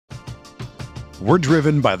We're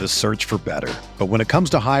driven by the search for better. But when it comes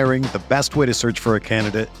to hiring, the best way to search for a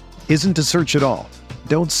candidate isn't to search at all.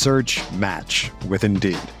 Don't search, match with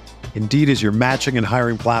Indeed. Indeed is your matching and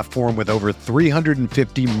hiring platform with over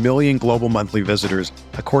 350 million global monthly visitors,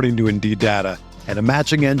 according to Indeed data, and a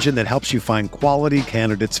matching engine that helps you find quality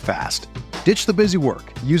candidates fast. Ditch the busy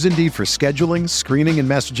work. Use Indeed for scheduling, screening, and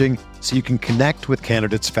messaging so you can connect with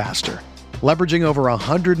candidates faster. Leveraging over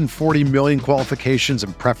 140 million qualifications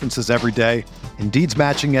and preferences every day, Indeed's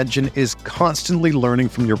matching engine is constantly learning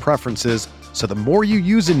from your preferences, so the more you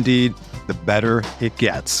use Indeed, the better it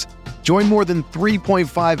gets. Join more than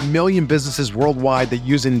 3.5 million businesses worldwide that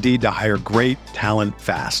use Indeed to hire great talent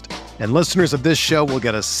fast. And listeners of this show will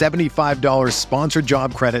get a $75 sponsored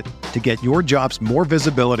job credit to get your jobs more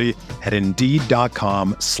visibility at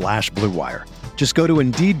Indeed.com/Blue Wire. Just go to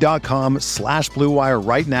Indeed.com/Blue Wire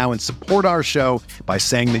right now and support our show by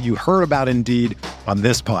saying that you heard about Indeed on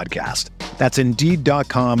this podcast. That's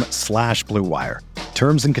Indeed.com/Blue Wire.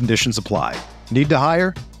 Terms and conditions apply. Need to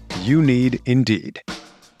hire? You need Indeed.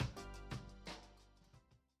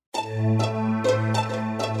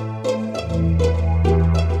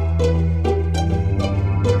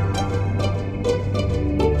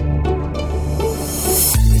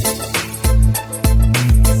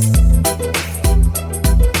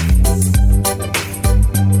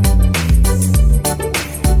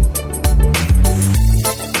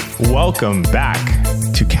 Welcome back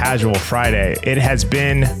to Casual Friday. It has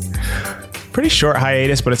been pretty short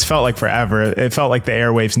hiatus, but it's felt like forever. It felt like the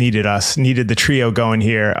airwaves needed the trio going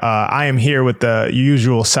here. I am here with the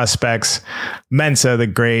usual suspects, Mensa the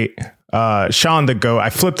Great, Sean the Goat. I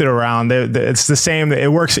flipped it around. It's the same.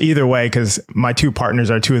 It works either way because my two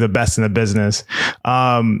partners are two of the best in the business.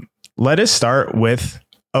 Let us start with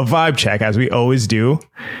a vibe check, as we always do.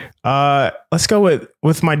 Let's go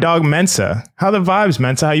with my dog Mensa. How the vibes,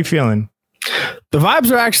 Mensa? How you feeling? The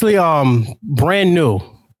vibes are actually brand new,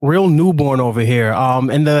 real newborn over here.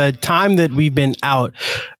 In the time that we've been out,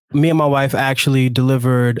 me and my wife actually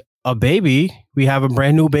delivered a baby. We have a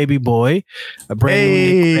brand new baby boy, a brand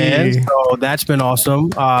new man. So that's been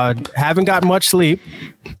awesome. Haven't got much sleep.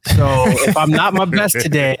 So if I'm not my best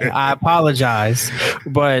today, I apologize.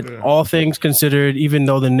 But all things considered, even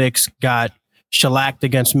though the Knicks got shellacked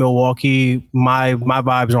against Milwaukee, my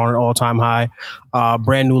vibes are on an all-time high.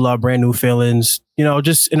 Brand new love, brand new feelings,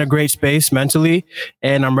 just in a great space mentally.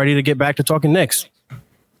 And I'm ready to get back to talking Knicks.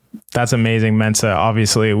 That's amazing, Mensa.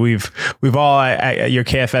 Obviously, we've all, your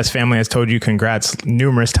KFS family has told you congrats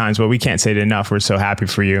numerous times, but we can't say it enough. We're so happy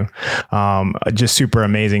for you. Just super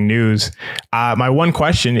amazing news. My one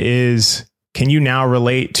question is, can you now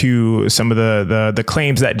relate to some of the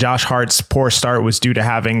claims that Josh Hart's poor start was due to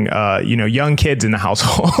having young kids in the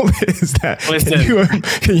household? Is that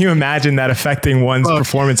can you imagine that affecting one's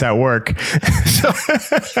performance at work?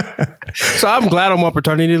 So I'm glad I'm on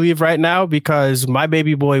paternity leave right now because my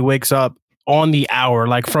baby boy wakes up on the hour,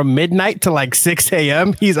 like from midnight to like 6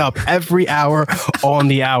 a.m. He's up every hour on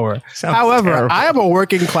the hour. However, terrible. I am a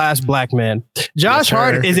working class black man. Josh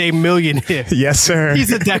Hart is a millionaire. Yes, sir.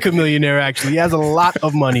 He's a decamillionaire, actually. He has a lot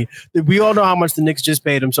of money. We all know how much the Knicks just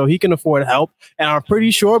paid him, so he can afford help. And I'm pretty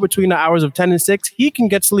sure between the hours of 10 and 6, he can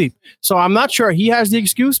get sleep. So I'm not sure he has the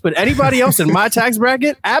excuse, but anybody else in my tax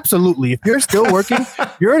bracket, absolutely. If you're still working,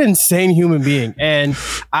 you're an insane human being. And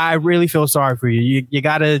I really feel sorry for you. You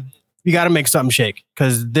gotta make something shake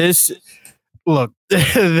because look,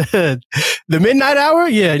 the midnight hour.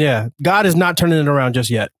 Yeah. God is not turning it around just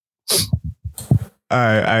yet.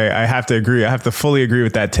 I have to agree. I have to fully agree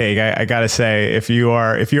with that take. I gotta say, if you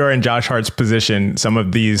are in Josh Hart's position, some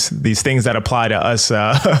of these things that apply to us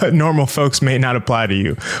normal folks may not apply to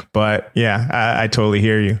you. But yeah, I totally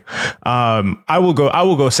hear you. I will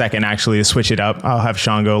go second, actually, to switch it up. I'll have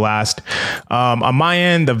Sean go last. On my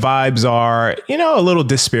end, the vibes are a little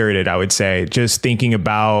dispirited, I would say. Just thinking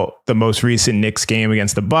about the most recent Knicks game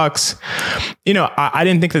against the Bucks. I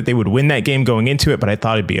didn't think that they would win that game going into it, but I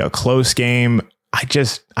thought it'd be a close game. I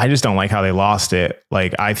just don't like how they lost it.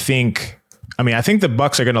 Like, I think the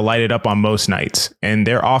Bucks are going to light it up on most nights, and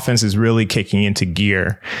their offense is really kicking into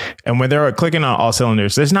gear. And when they're clicking on all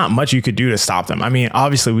cylinders, there's not much you could do to stop them. I mean,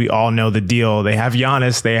 obviously, we all know the deal. They have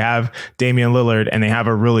Giannis, they have Damian Lillard, and they have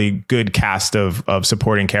a really good cast of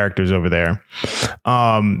supporting characters over there.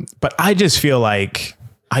 But I just feel like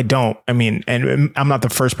and I'm not the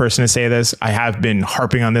first person to say this. I have been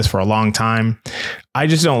harping on this for a long time. I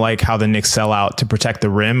just don't like how the Knicks sell out to protect the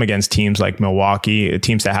rim against teams like Milwaukee,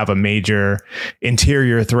 teams that have a major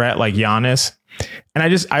interior threat like Giannis.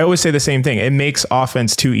 And I always say the same thing. It makes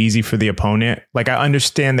offense too easy for the opponent. Like, I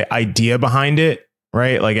understand the idea behind it.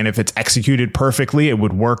 right? Like, and if it's executed perfectly, it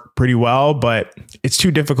would work pretty well, but it's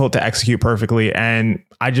too difficult to execute perfectly. And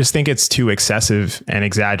I just think it's too excessive and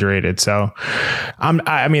exaggerated. So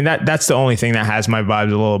I mean, that's the only thing that has my vibes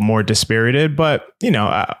a little more dispirited, but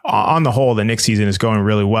on the whole, the Knicks season is going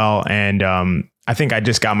really well. And, I think I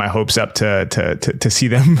just got my hopes up to see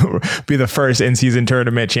them be the first in-season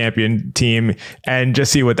tournament champion team, and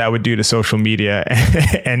just see what that would do to social media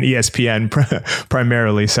and ESPN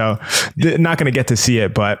primarily. So not going to get to see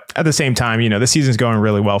it, but at the same time, the season's going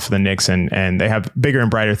really well for the Knicks, and they have bigger and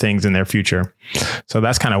brighter things in their future. So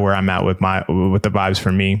that's kind of where I'm at with the vibes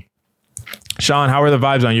for me. Sean, how are the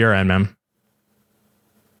vibes on your end, man?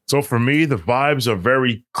 So for me, the vibes are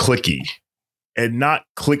very clicky, and not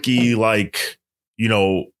clicky like,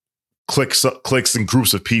 clicks and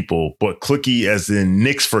groups of people, but clicky as in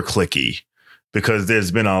Knicks for clicky, because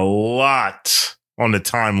there's been a lot on the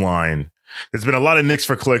timeline. There's been a lot of Knicks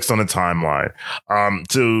for clicks on the timeline.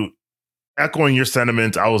 To echoing your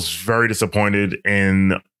sentiment, I was very disappointed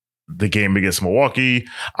in the game against Milwaukee.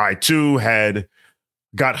 I too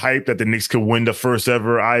got hyped that the Knicks could win the first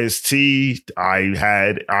ever IST.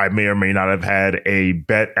 I may or may not have had a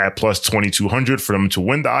bet at plus 2,200 for them to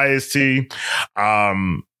win the IST.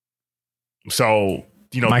 So,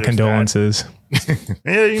 my condolences.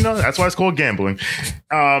 Yeah, that's why it's called gambling.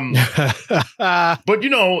 But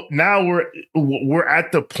now we're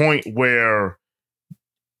at the point where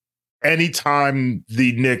anytime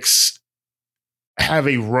the Knicks have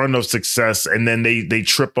a run of success and then they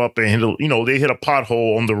trip up and they hit a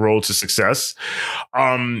pothole on the road to success,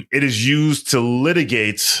 it is used to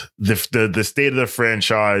litigate the state of the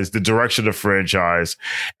franchise, the direction of the franchise,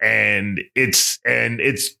 and it's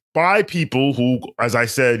by people who, as I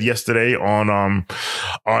said yesterday on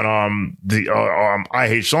I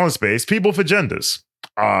Hate Sean Space, people with agendas,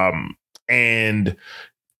 and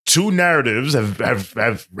two narratives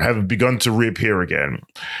have begun to reappear again.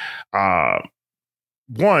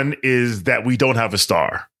 One is that we don't have a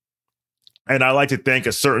star. And I like to thank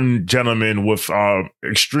a certain gentleman with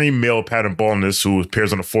extreme male pattern baldness who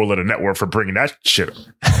appears on the 4-letter network for bringing that shit up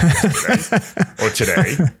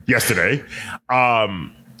yesterday.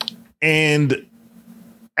 And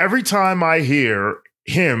every time I hear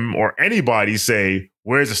him or anybody say,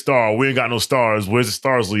 "Where's the star? We ain't got no stars. Where's the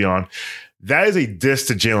stars, Leon?" That is a diss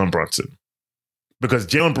to Jalen Brunson, because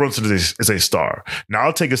Jalen Brunson is a star. Now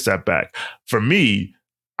I'll take a step back. For me,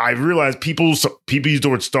 I realize people use the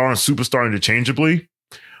word star and superstar interchangeably.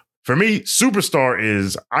 For me, superstar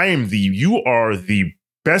is you are the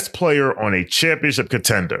best player on a championship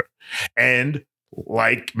contender. And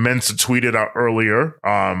like Mensa tweeted out earlier,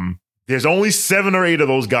 there's only 7 or 8 of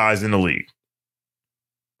those guys in the league.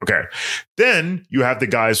 Okay. Then you have the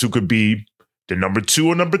guys who could be the number 2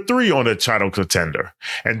 or number 3 on a title contender.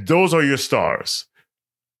 And those are your stars.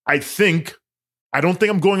 I don't think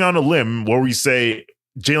I'm going on a limb where we say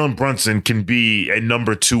Jalen Brunson can be a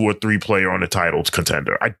number 2 or 3 player on a title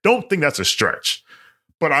contender. I don't think that's a stretch,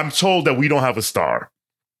 but I'm told that we don't have a star.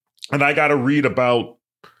 And I got to read about,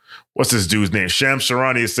 what's this dude's name? Shams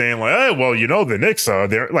Charania is saying like, "Hey, well, the Knicks are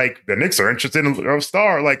the Knicks are interested in a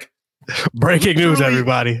star." Like, breaking news,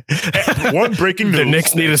 everybody. One, breaking news. The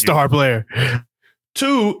Knicks need a star player.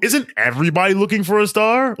 2, isn't everybody looking for a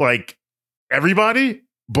star? Like, everybody?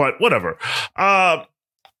 But whatever.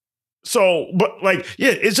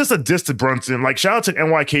 It's just a diss to Brunson. Like, shout out to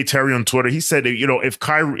NYK Terry on Twitter. He said, if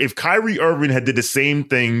Kyrie Irving had did the same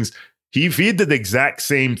things, if he did the exact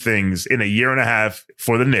same things in a year and a half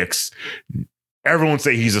for the Knicks, everyone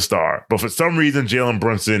say he's a star. But for some reason, Jalen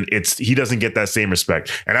Brunson, he doesn't get that same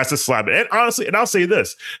respect. And that's a slap. And honestly, and I'll say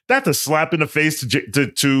this, that's a slap in the face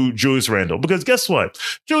to Julius Randle. Because guess what?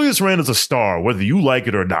 Julius Randle's a star, whether you like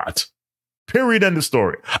it or not. Period. End of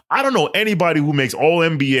story. I don't know anybody who makes all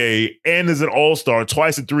NBA and is an all-star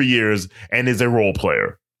twice in 3 years and is a role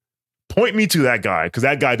player. Point me to that guy, because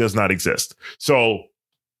that guy does not exist. So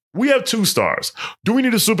we have 2 stars. Do we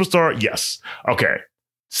need a superstar? Yes. Okay.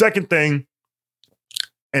 Second thing,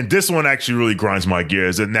 and this one actually really grinds my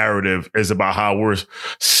gears. The narrative is about how we're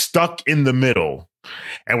stuck in the middle.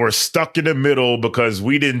 And we're stuck in the middle because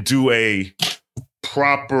we didn't do a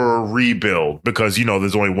proper rebuild, because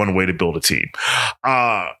there's only one way to build a team.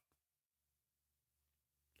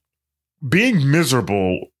 Being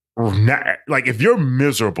miserable, like if you're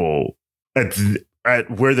miserable at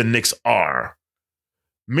where the Knicks are,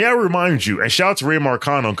 may I remind you, and shout out to Ray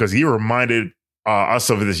Marcano, because he reminded us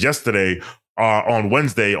of this yesterday on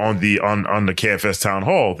Wednesday on the KFS Town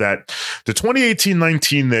Hall, that the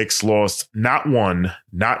 2018-19 Knicks lost not 1,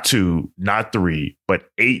 not 2, not 3, but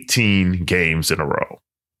 18 games in a row.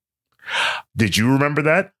 Did you remember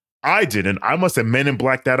that? I didn't. I must have Men in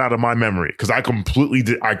Black that out of my memory because I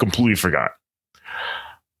completely forgot.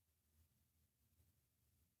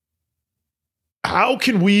 How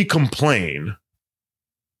can we complain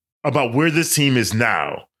about where this team is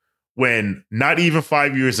now when not even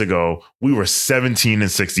 5 years ago we were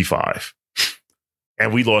 17-65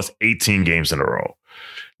 and we lost 18 games in a row?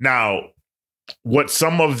 Now, what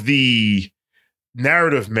some of the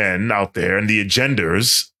narrative men out there and the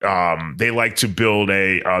agendas, they like to build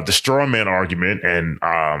the straw man argument and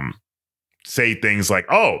say things like,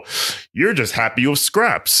 "Oh, you're just happy with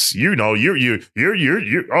scraps. You know, you're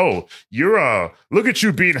look at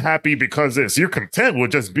you being happy because you're content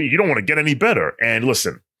with just be. You don't want to get any better." And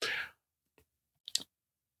listen,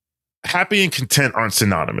 happy and content aren't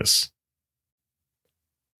synonymous.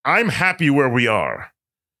 I'm happy where we are.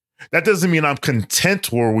 That doesn't mean I'm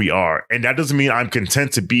content where we are. And that doesn't mean I'm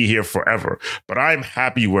content to be here forever. But I'm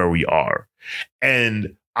happy where we are.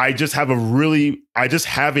 And I just have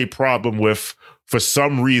a problem with, for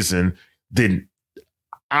some reason, then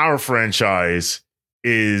our franchise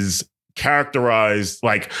is characterized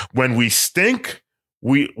like when we stink,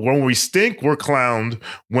 we're clowned.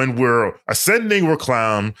 When we're ascending, we're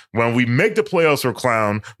clowned. When we make the playoffs, we're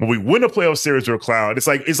clowned. When we win a playoff series, we're clowned.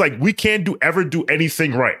 It's like we can't ever do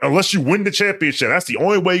anything right unless you win the championship. That's the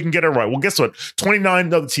only way you can get it right. Well, guess what?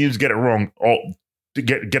 29 other teams get it wrong.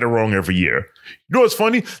 Get it wrong every year. You know what's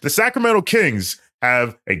funny? The Sacramento Kings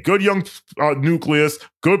have a good young nucleus,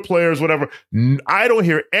 good players, whatever. I don't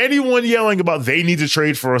hear anyone yelling about they need to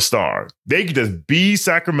trade for a star. They can just be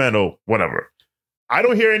Sacramento, whatever. I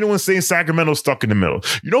don't hear anyone saying Sacramento's stuck in the middle.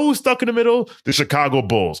 You know who's stuck in the middle? The Chicago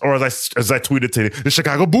Bulls. Or as I tweeted today, the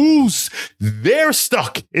Chicago Bulls. They're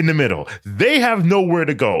stuck in the middle. They have nowhere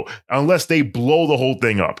to go unless they blow the whole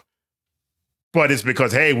thing up. But it's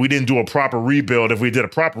because, hey, we didn't do a proper rebuild. If we did a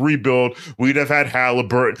proper rebuild, we'd have had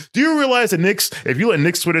Halliburton. Do you realize that Knicks, if you let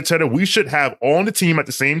Knicks Twitter tell it, we should have on the team at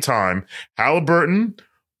the same time, Halliburton,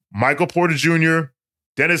 Michael Porter Jr.,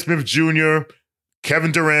 Dennis Smith Jr.,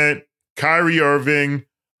 Kevin Durant, Kyrie Irving,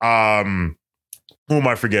 who am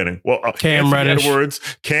I forgetting? Well, Cam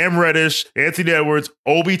Reddish, Anthony Edwards,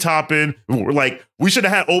 Obi Toppin. Like, we should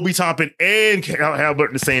have had Obi Toppin and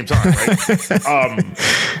Halliburton at the same time, right?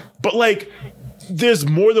 But like, there's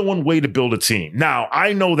more than one way to build a team. Now,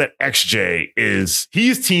 I know that XJ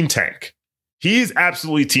he's team tank. He's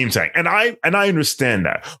absolutely team tank. And I understand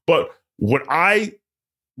that. But where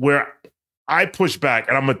I push back,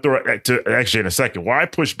 and I'm going to throw it to XJ in a second, where I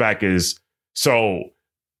push back is,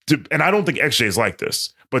 and I don't think XJ is like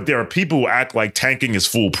this, but there are people who act like tanking is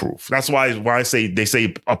foolproof. That's why I say they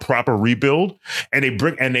say a proper rebuild, and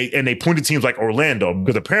they point to teams like Orlando,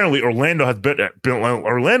 because apparently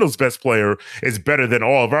Orlando's best player is better than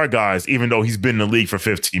all of our guys, even though he's been in the league for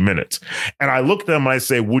 15 minutes. And I look at them and I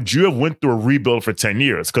say, would you have went through a rebuild for 10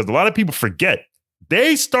 years? Because a lot of people forget.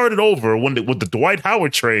 They started over with the Dwight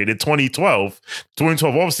Howard trade in 2012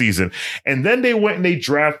 offseason. And then they went and they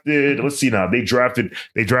drafted, let's see now, they drafted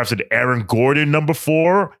Aaron Gordon, number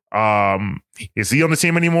 4. Is he on the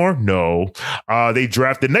team anymore? No. They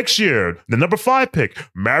drafted next year, the number 5 pick,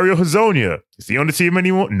 Mario Hezonja. Is he on the team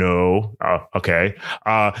anymore? No. Okay.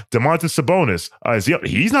 Domantas Sabonis.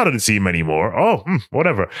 He's not on the team anymore. Oh,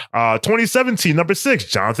 whatever. 2017, number 6,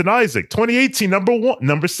 Jonathan Isaac. 2018,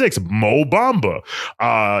 number 6, Mo Bamba.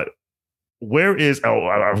 Where's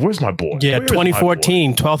my boy? Yeah,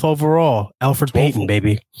 2014, 12th overall, Elfrid Payton,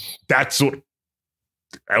 baby. That's what.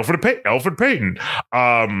 Elfrid Payton.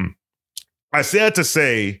 I say that to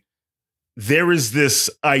say there is this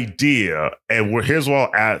idea, and there's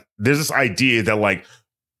this idea that like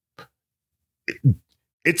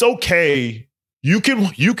it's okay. You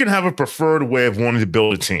can have a preferred way of wanting to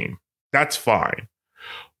build a team. That's fine.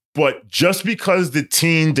 But just because the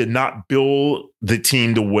team did not build the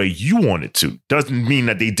team the way you wanted to doesn't mean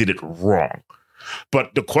that they did it wrong.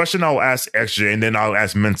 But the question I'll ask XJ and then I'll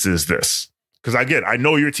ask Mensa is this. Because I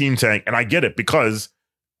know you're team tank, and I get it, because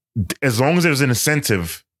as long as there's an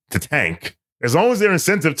incentive to tank, as long as there's an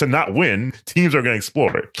incentive to not win, teams are going to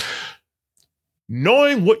explore it.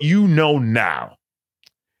 Knowing what you know now,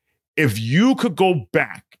 if you could go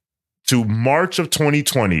back to March of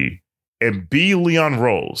 2020 and be Leon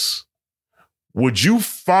Rose, would you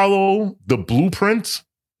follow the blueprint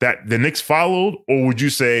that the Knicks followed, or would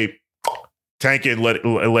you say, tank it,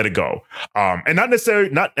 let it go, and not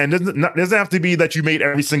necessarily doesn't have to be that you made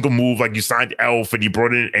every single move, like you signed Elf and you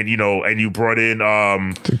brought in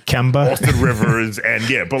Kemba, Austin Rivers,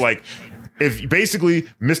 and but like if basically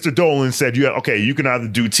Mr. Dolan said you can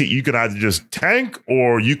either just tank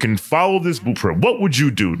or you can follow this blueprint. What would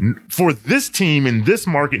you do for this team in this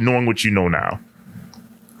market, knowing what you know now?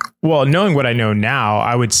 Well, knowing what I know now,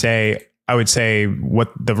 I would say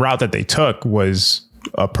what the route that they took was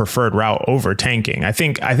a preferred route over tanking. I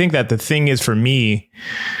think that the thing is for me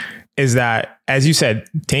is that, as you said,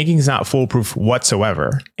 tanking is not foolproof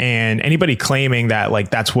whatsoever. And anybody claiming that like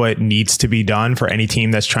that's what needs to be done for any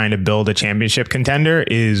team that's trying to build a championship contender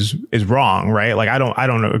is wrong, right? Like I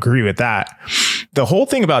don't agree with that. The whole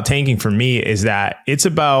thing about tanking for me is that it's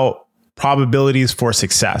about probabilities for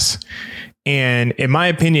success. And in my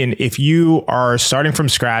opinion, if you are starting from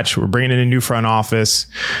scratch, we're bringing in a new front office.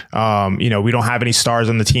 We don't have any stars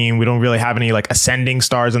on the team. We don't really have any like ascending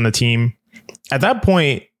stars on the team. At that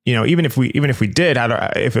point, even if we did,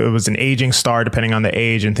 if it was an aging star, depending on the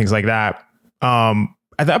age and things like that,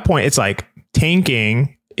 at that point, it's like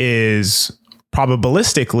tanking is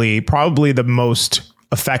probabilistically probably the most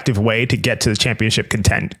effective way to get to the championship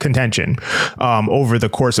contention over the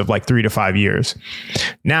course of like 3 to 5 years.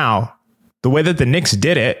 Now, the way that the Knicks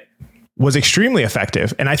did it was extremely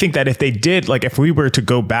effective. And I think that if they did, like if we were to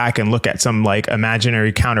go back and look at some like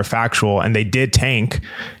imaginary counterfactual and they did tank,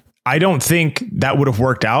 I don't think that would have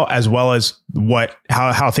worked out as well as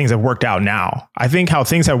how things have worked out now. I think how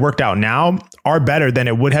things have worked out now are better than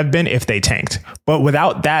it would have been if they tanked. But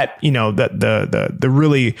without that, the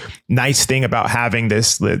really nice thing about having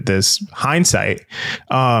this hindsight,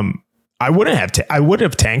 I would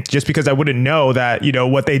have tanked just because I wouldn't know that,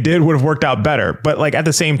 what they did would have worked out better. But like at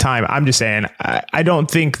the same time, I'm just saying, I don't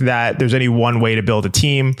think that there's any one way to build a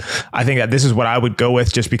team. I think that this is what I would go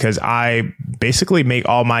with just because I basically make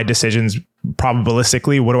all my decisions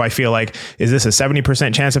probabilistically. What do I feel like? Is this a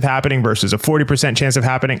 70% chance of happening versus a 40% chance of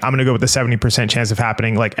happening? I'm going to go with the 70% chance of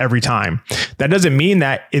happening like every time. That doesn't mean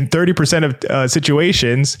that in 30% of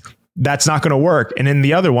situations, that's not going to work. And in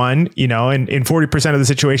the other one, in 40% of the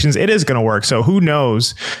situations, it is going to work. So who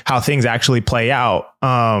knows how things actually play out.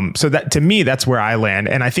 So that to me, that's where I land.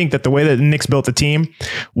 And I think that the way that the Knicks built the team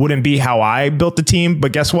wouldn't be how I built the team.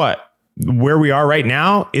 But guess what? Where we are right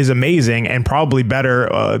now is amazing and probably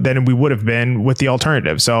better than we would have been with the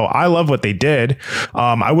alternative. So I love what they did.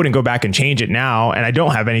 I wouldn't go back and change it now. And I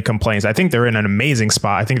don't have any complaints. I think they're in an amazing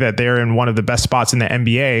spot. I think that they're in one of the best spots in the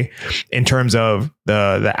NBA in terms of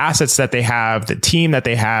the assets that they have, the team that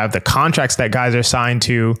they have, the contracts that guys are signed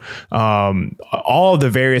to, all of the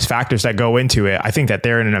various factors that go into it. I think that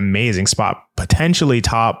they're in an amazing spot, potentially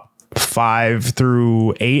top 5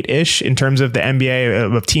 through 8-ish in terms of the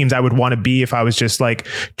NBA of teams I would want to be if I was just like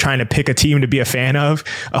trying to pick a team to be a fan of.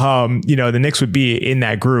 The Knicks would be in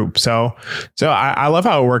that group. So I love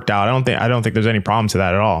how it worked out. I don't think there's any problem to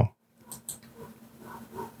that at all.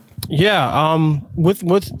 Yeah.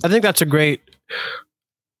 I think that's a great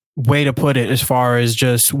way to put it as far as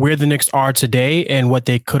just where the Knicks are today and what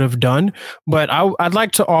they could have done. But I'd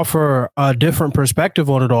like to offer a different perspective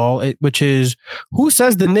on it all, which is who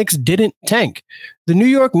says the Knicks didn't tank? The New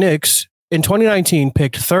York Knicks in 2019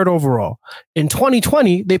 picked 3rd overall. In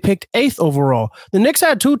 2020, they picked 8th overall. The Knicks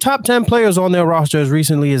had 2 top 10 players on their roster as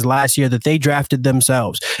recently as last year that they drafted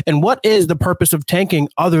themselves. And what is the purpose of tanking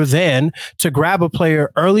other than to grab a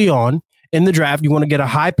player early on in the draft? You want to get a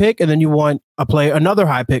high pick and then you want another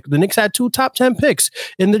high pick. The Knicks had 2 top 10 picks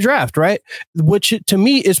in the draft, right? Which to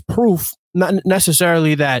me is proof, not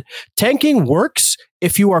necessarily that tanking works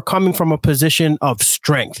if you are coming from a position of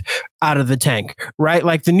strength out of the tank, right?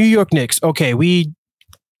 Like the New York Knicks. Okay, we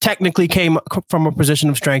technically came from a position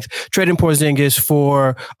of strength, trading Porzingis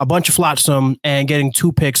for a bunch of flotsam and getting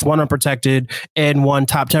 2 picks, 1 unprotected and 1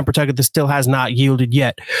 top 10 protected that still has not yielded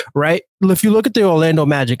yet, right? If you look at the Orlando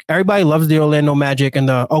Magic, everybody loves the Orlando Magic and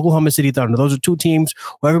the Oklahoma City Thunder. Those are 2 teams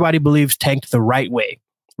who everybody believes tanked the right way,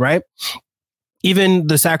 right? Even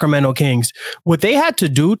the Sacramento Kings, what they had to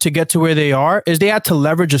do to get to where they are is they had to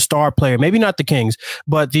leverage a star player. Maybe not the Kings,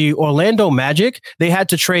 but the Orlando Magic, they had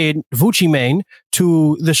to trade Vucci Main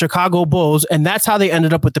to the Chicago Bulls, and that's how they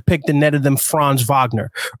ended up with the pick that netted them Franz Wagner,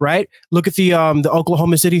 right? Look at the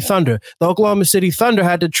Oklahoma City Thunder. The Oklahoma City Thunder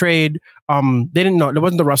had to trade, they didn't know, it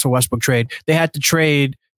wasn't the Russell Westbrook trade. They had to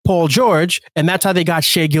trade Paul George, and that's how they got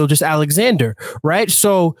Shai Gilgeous-Alexander, right?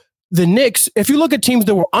 So the Knicks, if you look at teams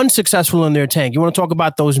that were unsuccessful in their tank, you want to talk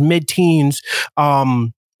about those mid-teens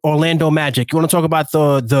Orlando Magic. You want to talk about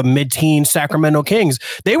the mid-teen Sacramento Kings.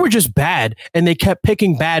 They were just bad, and they kept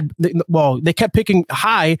picking bad. They kept picking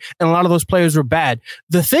high, and a lot of those players were bad.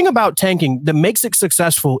 The thing about tanking that makes it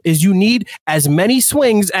successful is you need as many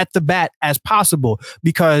swings at the bat as possible,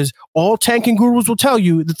 because all tanking gurus will tell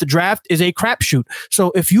you that the draft is a crapshoot.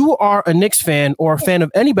 So if you are a Knicks fan or a fan of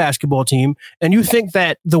any basketball team, and you think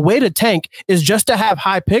that the way to tank is just to have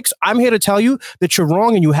high picks, I'm here to tell you that you're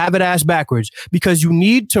wrong and you have it ass backwards, because you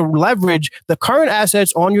need to leverage the current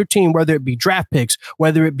assets on your team, whether it be draft picks,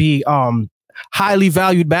 whether it be highly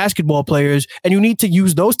valued basketball players, and you need to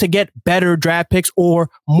use those to get better draft picks or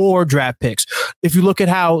more draft picks. If you look at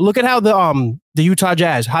how the Utah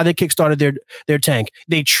Jazz, how they kickstarted their tank,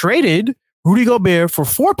 they traded Rudy Gobert for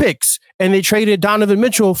 4 picks, and they traded Donovan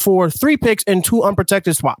Mitchell for 3 picks and 2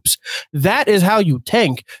 unprotected swaps. That is how you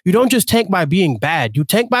tank. You don't just tank by being bad. You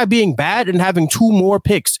tank by being bad and having 2 more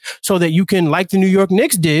picks so that you can, like the New York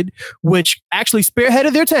Knicks did, which actually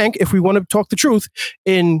spearheaded their tank, if we want to talk the truth,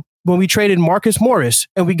 when we traded Marcus Morris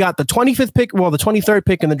and we got the 25th pick, well, the 23rd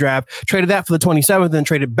pick in the draft, traded that for the 27th and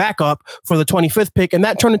traded back up for the 25th pick. And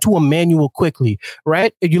that turned into Emmanuel Quickley,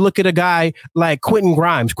 right? If you look at a guy like Quentin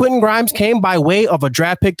Grimes came by way of a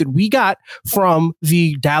draft pick that we got from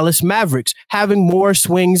the Dallas Mavericks, having more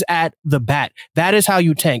swings at the bat. That is how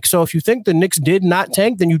you tank. So if you think the Knicks did not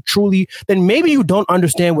tank, then maybe you don't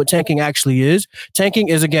understand what tanking actually is. Tanking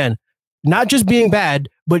is, again, not just being bad,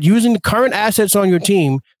 but using the current assets on your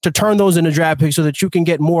team to turn those into draft picks so that you can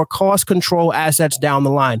get more cost control assets down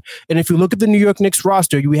the line. And if you look at the New York Knicks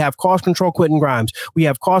roster, we have cost control Quentin Grimes. We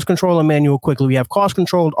have cost control Emmanuel Quickley. We have cost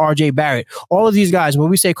controlled RJ Barrett. All of these guys,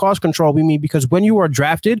 when we say cost control, we mean because when you are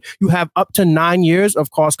drafted, you have up to 9 years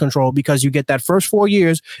of cost control because you get that first 4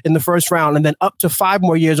 years in the first round and then up to 5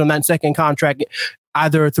 more years on that second contract,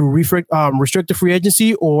 either through restricted free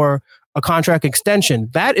agency or a contract extension.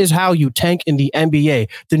 That is how you tank in the NBA.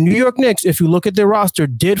 The New York Knicks, if you look at their roster,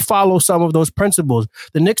 did follow some of those principles.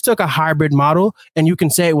 The Knicks took a hybrid model, and you can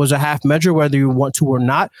say it was a half measure, whether you want to or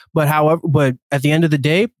not. But at the end of the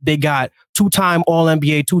day, they got 2-time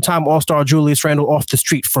All-NBA, 2-time All-Star Julius Randle off the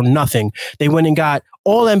street for nothing. They went and got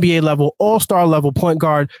All-NBA level, All-Star level point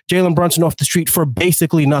guard Jalen Brunson off the street for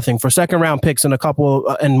basically nothing, for second-round picks and a couple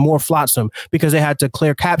and more flotsam because they had to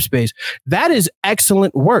clear cap space. That is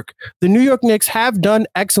excellent work. The New York Knicks have done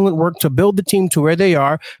excellent work to build the team to where they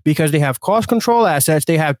are because they have cost control assets.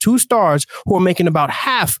 They have 2 stars who are making about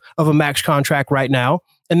half of a max contract right now.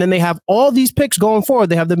 And then they have all these picks going forward.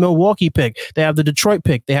 They have the Milwaukee pick. They have the Detroit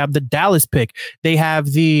pick. They have the Dallas pick. They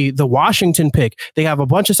have the Washington pick. They have a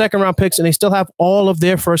bunch of second-round picks, and they still have all of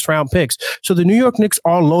their first-round picks. So the New York Knicks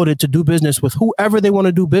are loaded to do business with whoever they want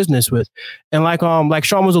to do business with. And like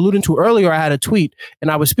Sean was alluding to earlier, I had a tweet, and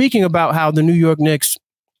I was speaking about how the New York Knicks,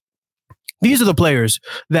 these are the players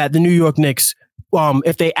that the New York Knicks,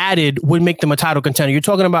 if they added, would make them a title contender. You're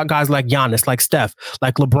talking about guys like Giannis, like Steph,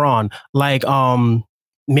 like LeBron, like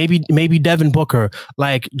maybe Devin Booker,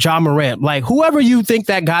 like Ja Morant, like whoever you think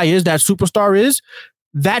that guy is, that superstar is,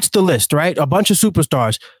 that's the list, right? A bunch of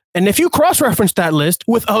superstars. And if you cross-reference that list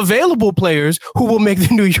with available players who will make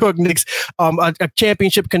the New York Knicks a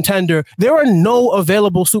championship contender, there are no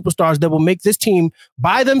available superstars that will make this team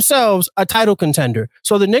by themselves a title contender.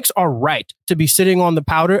 So the Knicks are right to be sitting on the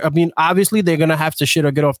powder. I mean, obviously, they're going to have to shit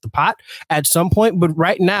or get off the pot at some point. But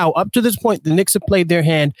right now, up to this point, the Knicks have played their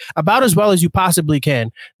hand about as well as you possibly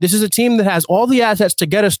can. This is a team that has all the assets to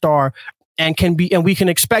get a star, and we can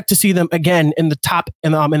expect to see them again in the top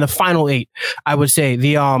in the final 8. I would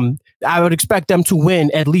say I would expect them to win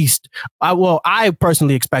at least. I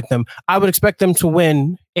personally expect them. I would expect them to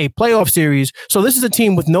win a playoff series. So this is a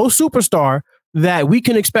team with no superstar that we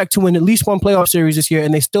can expect to win at least one playoff series this year,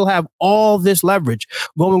 and they still have all this leverage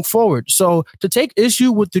going forward. So to take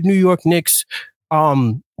issue with the New York Knicks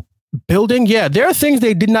building, yeah, there are things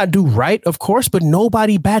they did not do right, of course, but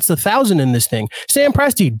nobody bats 1,000 in this thing. Sam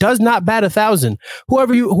Presti does not bat 1,000.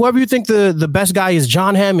 Whoever you think the best guy is,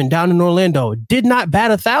 John Hammond down in Orlando, did not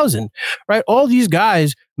bat 1,000. Right? All these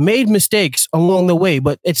guys made mistakes along the way,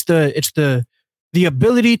 but it's the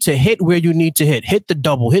ability to hit where you need to hit the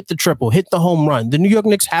double, hit the triple, hit the home run. The New York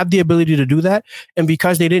Knicks have the ability to do that. And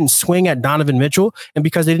because they didn't swing at Donovan Mitchell, and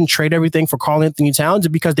because they didn't trade everything for Karl-Anthony Towns,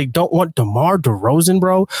 and because they don't want DeMar DeRozan,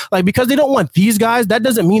 bro, like because they don't want these guys, that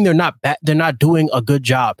doesn't mean they're not doing a good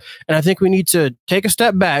job. And I think we need to take a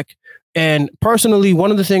step back. And personally,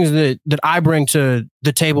 one of the things that I bring to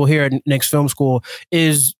the table here at Knicks Film School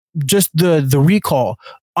is just the recall,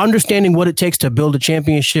 understanding what it takes to build a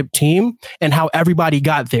championship team and how everybody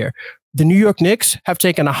got there. The New York Knicks have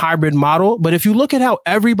taken a hybrid model, but if you look at how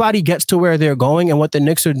everybody gets to where they're going and what the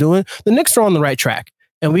Knicks are doing, the Knicks are on the right track.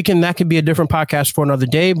 And that could be a different podcast for another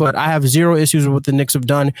day, but I have zero issues with what the Knicks have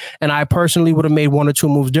done. And I personally would have made 1 or 2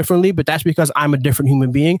 moves differently, but that's because I'm a different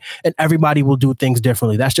human being and everybody will do things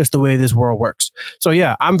differently. That's just the way this world works. So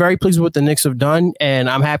yeah, I'm very pleased with what the Knicks have done, and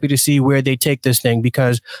I'm happy to see where they take this thing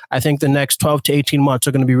because I think the next 12 to 18 months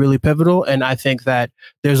are going to be really pivotal. And I think that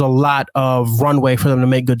there's a lot of runway for them to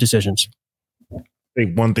make good decisions. I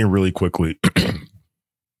think one thing really quickly.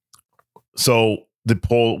 So the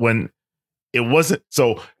poll, when it wasn't.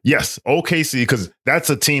 So yes, OKC, because that's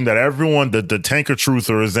a team that everyone, the tanker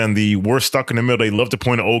truthers and the we're stuck in the middle, they love to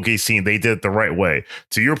point at OKC, and they did it the right way.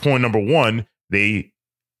 To your point, number one, they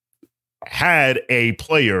had a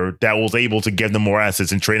player that was able to give them more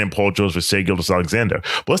assets and trade in Paul George for Shai Gilgeous-Alexander.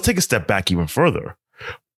 But let's take a step back even further.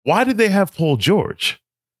 Why did they have Paul George?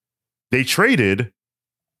 They traded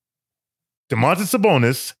Domantas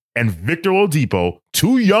Sabonis and Victor Oladipo,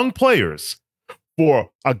 two young players,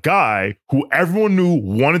 for a guy who everyone knew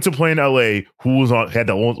wanted to play in LA, who was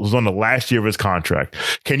on the last year of his contract.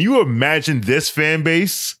 Can you imagine this fan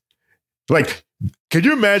base? Like, can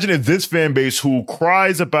you imagine if this fan base who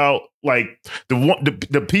cries about like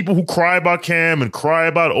the people who cry about Cam and cry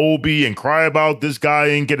about Obi and cry about this guy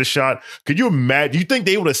and get a shot? Could you imagine? Do you think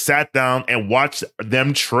they would have sat down and watched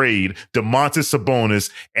them trade Domantas Sabonis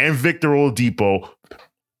and Victor Oladipo?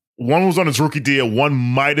 One was on his rookie deal. One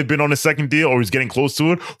might have been on his second deal, or he's getting close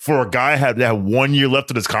to it, for a guy that had 1 year left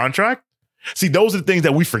of his contract. See, those are the things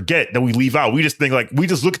that we forget, that we leave out. We just think we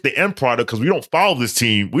just look at the end product because we don't follow this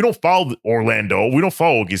team. We don't follow Orlando. We don't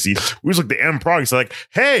follow OKC. We just look at the end product. It's like,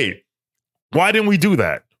 hey, why didn't we do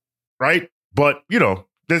that? Right? But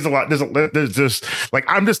there's a lot. There's just like,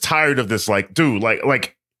 I'm just tired of this. Like, dude,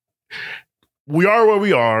 like we are where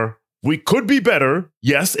we are. We could be better.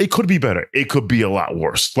 Yes, it could be better. It could be a lot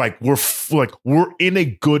worse. Like we're in a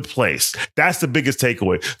good place. That's the biggest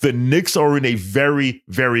takeaway. The Knicks are in a very,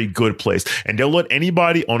 very good place, and they'll let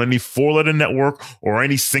anybody on any 4-letter network or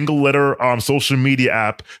any single-letter social media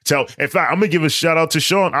app tell. In fact, I'm gonna give a shout out to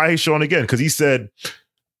Sean. I hate Sean again because he said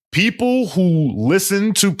people who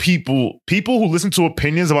listen to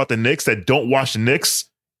opinions about the Knicks that don't watch the Knicks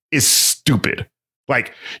is stupid.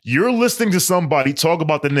 Like, you're listening to somebody talk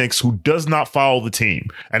about the Knicks who does not follow the team.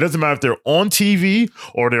 And it doesn't matter if they're on TV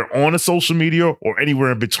or they're on a social media or anywhere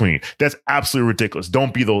in between. That's absolutely ridiculous.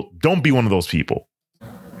 Don't be one of those people.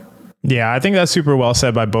 Yeah, I think that's super well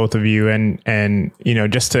said by both of you. And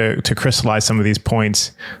just to crystallize some of these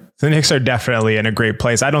points, the Knicks are definitely in a great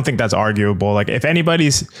place. I don't think that's arguable. Like, if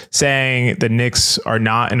anybody's saying the Knicks are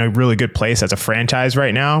not in a really good place as a franchise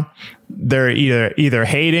right now, they're either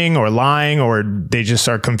hating or lying, or they just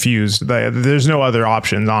are confused. There's no other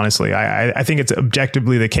options, honestly. I think it's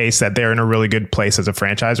objectively the case that they're in a really good place as a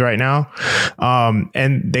franchise right now.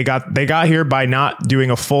 And they got here by not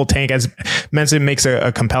doing a full tank. As Mensa makes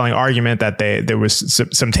a compelling argument that there was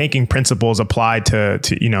some tanking principles applied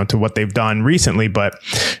to what they've done recently. But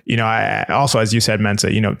I also, as you said,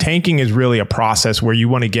 Mensa, tanking is really a process where you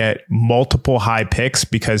want to get multiple high picks,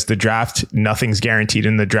 because the draft, nothing's guaranteed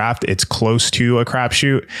in the draft. It's close to a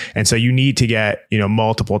crapshoot. And so you need to get,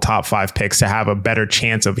 multiple top 5 picks to have a better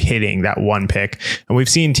chance of hitting that one pick. And we've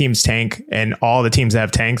seen teams tank, and all the teams that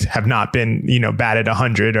have tanked have not been, batted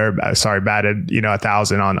 100 or batted,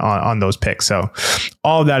 1,000 on those picks. So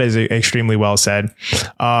all of that is extremely well said.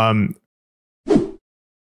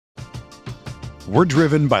 We're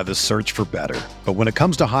driven by the search for better. But when it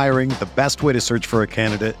comes to hiring, the best way to search for a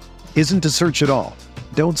candidate isn't to search at all.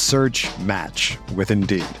 Don't search, match with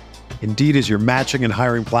Indeed. Indeed is your matching and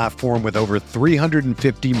hiring platform with over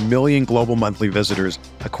 350 million global monthly visitors,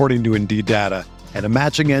 according to Indeed data, and a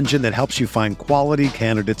matching engine that helps you find quality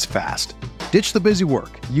candidates fast. Ditch the busy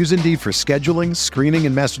work. Use Indeed for scheduling, screening,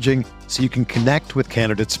 and messaging so you can connect with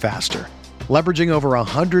candidates faster. Leveraging over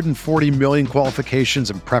 140 million qualifications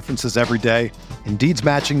and preferences every day, Indeed's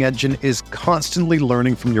matching engine is constantly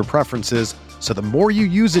learning from your preferences, so the more you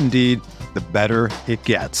use Indeed, the better it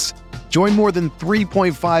gets. Join more than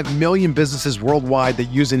 3.5 million businesses worldwide that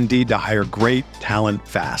use Indeed to hire great talent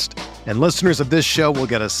fast. And listeners of this show will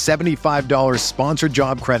get a $75 sponsored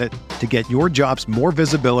job credit to get your jobs more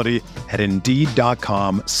visibility at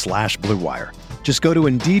Indeed.com/Blue Wire. Just go to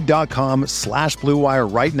Indeed.com/Blue Wire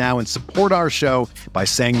right now and support our show by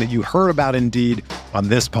saying that you heard about Indeed on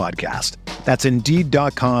this podcast. That's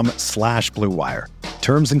Indeed.com/Blue Wire.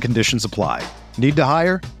 Terms and conditions apply. Need to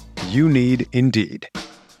hire? You need Indeed.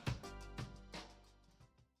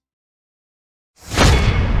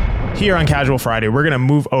 Here on Casual Friday, we're going to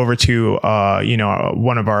move over to,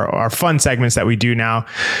 one of our fun segments that we do now.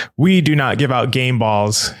 We do not give out game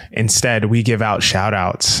balls. Instead, we give out shout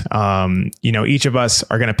outs. Each of us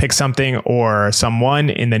are going to pick something or someone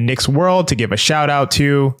in the Knicks world to give a shout out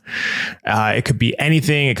to. It could be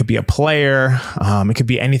anything. It could be a player. It could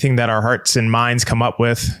be anything that our hearts and minds come up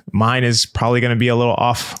with. Mine is probably going to be a little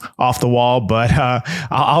off the wall, but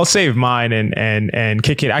I'll save mine and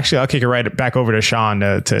kick it. Actually, I'll kick it right back over to Sean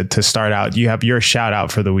to start out. You have your shout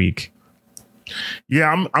out for the week. Yeah,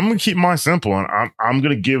 I'm gonna keep mine simple, and I'm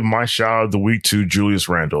gonna give my shout out of the week to Julius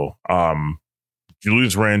Randle.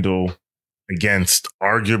 Julius Randle against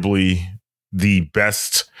arguably the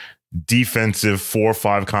best defensive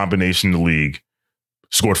 4-5 combination in the league,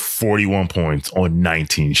 scored 41 points on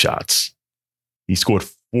 19 shots. He scored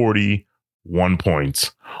 41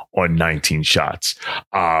 points on 19 shots.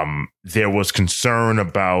 There was concern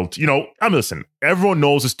about, listen, everyone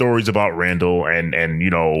knows the stories about Randall and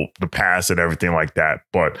the past and everything like that.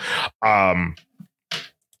 But I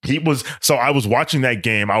was watching that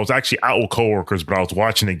game. I was actually out with coworkers, but I was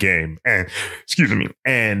watching the game and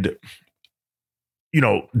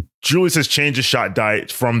Julius has changed his shot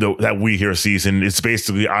diet from that We Here season. It's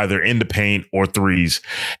basically either in the paint or threes.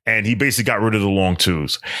 And he basically got rid of the long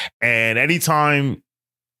twos. And anytime,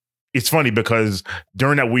 it's funny because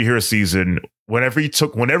during that We Here season, whenever he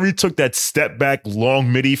took that step back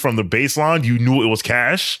long midi from the baseline, you knew it was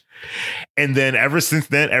cash. And then ever since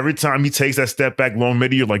then, every time he takes that step back long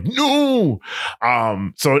midi, you're like, no.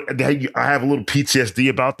 So I have a little PTSD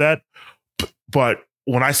about that. But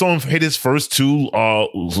when I saw him hit his first two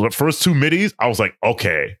middies, I was like,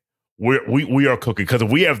 okay, we are cooking. Because if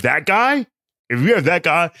we have that guy,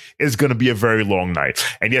 it's going to be a very long night.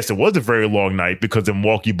 And yes, it was a very long night because the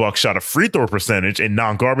Milwaukee Bucks shot a free throw percentage in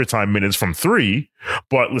non-garbage time minutes from 3.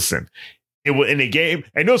 But listen, it was in a game.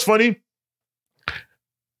 And it's funny.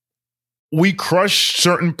 We crush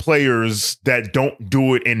certain players that don't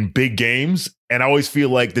do it in big games. And I always feel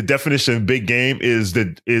like the definition of big game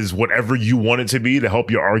is whatever you want it to be to help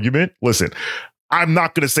your argument. Listen, I'm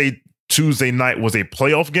not going to say Tuesday night was a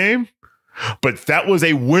playoff game, but that was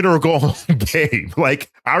a winner go home game. Like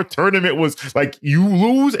our tournament was like you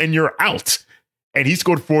lose and you're out. And he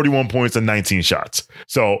scored 41 points and 19 shots.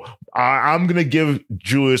 So I'm going to give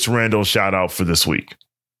Julius Randle a shout out for this week.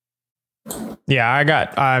 Yeah,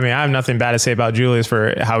 I have nothing bad to say about Julius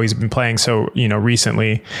for how he's been playing so,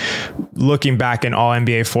 recently. Looking back in all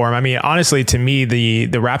NBA form, I mean, honestly, to me, the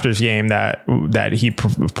Raptors game that he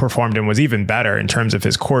performed in was even better in terms of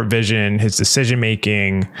his court vision, his decision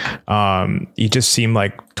making. He just seemed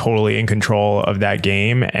like totally in control of that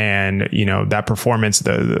game. And, that performance,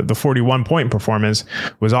 the 41 point performance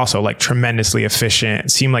was also like tremendously efficient.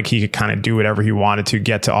 It seemed like he could kind of do whatever he wanted to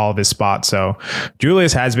get to all of his spots. So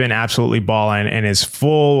Julius has been absolutely balling and is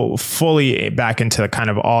fully back into kind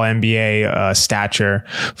of all NBA stature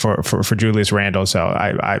for Julius Randle. So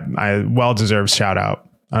I well-deserved shout out.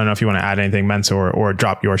 I don't know if you want to add anything, Mensa, or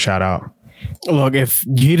drop your shout out. Look, if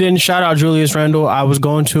you didn't shout out Julius Randle, I was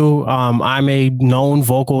going to. I'm a known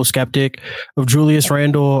vocal skeptic of Julius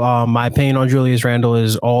Randle. My opinion on Julius Randle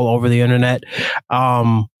is all over the internet.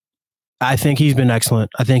 I think he's been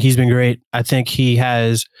excellent. I think he's been great. I think he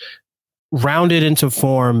has rounded into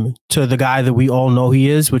form to the guy that we all know he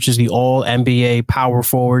is, which is the all NBA power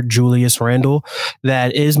forward Julius Randle,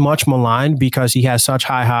 that is much maligned because he has such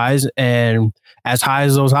high highs, and as high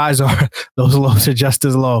as those highs are, those lows are just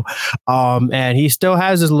as low. And he still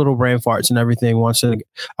has his little brain farts and everything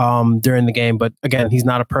during the game. But again, he's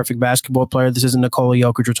not a perfect basketball player. This isn't Nikola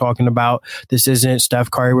Jokic we're talking about. This isn't Steph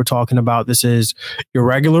Curry we're talking about. This is your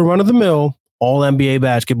regular run of the mill all NBA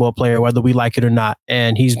basketball player, whether we like it or not.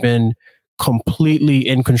 And he's been completely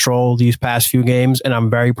in control these past few games, and I'm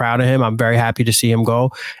very proud of him. I'm very happy to see him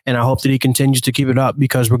go, and I hope that he continues to keep it up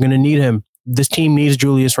because we're going to need him. This team needs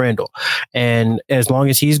Julius Randle, and as long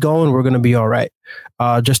as he's going, we're going to be all right.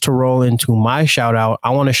 Just to roll into my shout out, I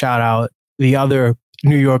want to shout out the other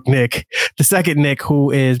New York Knick, the second Knick, who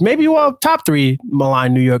is maybe top 3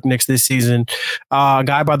 maligned New York Knicks this season. A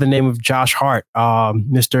guy by the name of Josh Hart,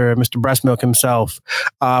 Mr. Breast Milk himself.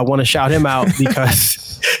 I want to shout him out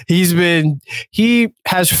because he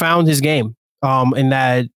has found his game. In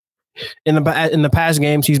the past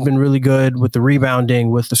games, he's been really good with the rebounding,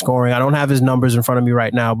 with the scoring. I don't have his numbers in front of me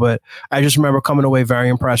right now, but I just remember coming away very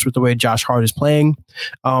impressed with the way Josh Hart is playing.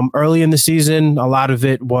 Early in the season, a lot of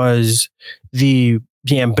it was the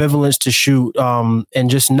ambivalence to shoot, and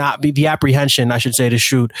just not be the apprehension, I should say, to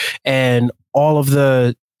shoot, and all of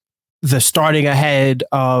the starting ahead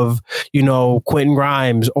of, Quentin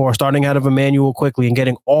Grimes or starting ahead of Emmanuel Quickley and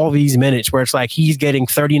getting all these minutes where it's like he's getting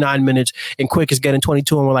 39 minutes and Quick is getting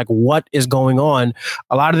 22 and we're like, what is going on?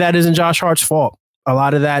 A lot of that isn't Josh Hart's fault. A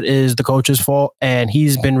lot of that is the coach's fault, and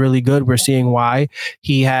he's been really good. We're seeing why.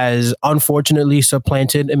 He has unfortunately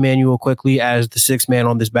supplanted Emmanuel Quickley as the 6th man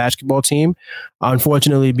on this basketball team.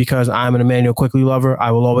 Unfortunately, because I'm an Emmanuel Quickley lover,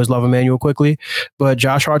 I will always love Emmanuel Quickley, but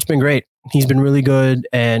Josh Hart's been great. He's been really good,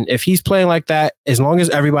 and if he's playing like that, as long as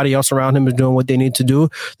everybody else around him is doing what they need to do,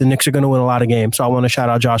 the Knicks are going to win a lot of games. So I want to shout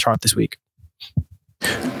out Josh Hart this week.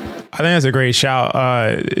 I think that's a great shout.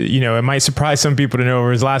 It might surprise some people to know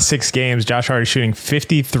over his last 6 games, Josh Hart is shooting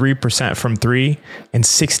 53% from 3 and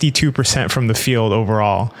 62% from the field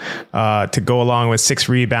overall, to go along with 6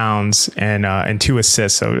 rebounds and 2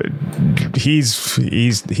 assists. So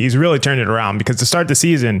he's really turned it around, because to start the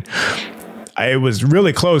season, it was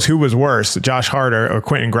really close who was worse, Josh Hart or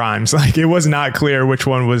Quentin Grimes. Like, it was not clear which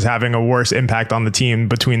one was having a worse impact on the team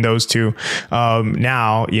between those two.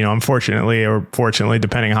 Now, unfortunately or fortunately,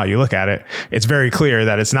 depending on how you look at it, it's very clear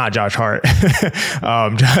that it's not Josh Hart.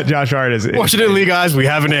 Josh Hart is... Fortunately, guys, we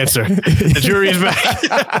have an answer. The jury is back.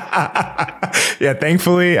 Yeah,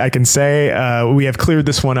 thankfully, I can say we have cleared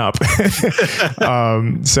this one up.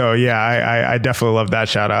 So, yeah, I definitely love that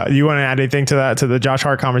shout out. You want to add anything to the Josh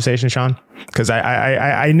Hart conversation, Sean? Because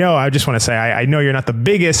I know, I just want to say, I know you're not the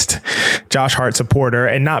biggest Josh Hart supporter,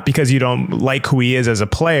 and not because you don't like who he is as a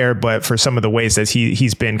player, but for some of the ways that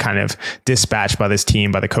he's been kind of dispatched by this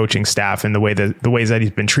team, by the coaching staff, and the ways that he's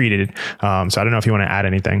been treated. So I don't know if you want to add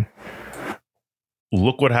anything.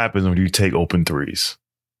 Look what happens when you take open threes.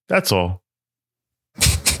 That's all.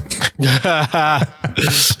 Look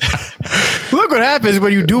what happens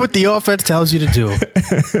when you do what the offense tells you to do.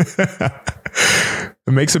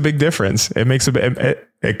 It makes a big difference. It makes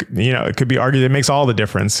it could be argued it makes all the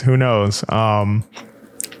difference. Who knows?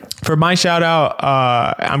 For my shout out,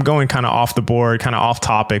 I'm going kind of off the board, kind of off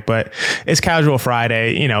topic, but it's Casual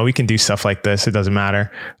Friday. We can do stuff like this. It doesn't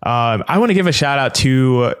matter. I want to give a shout out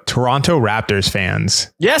to Toronto Raptors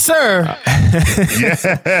fans. Yes, sir. Yes.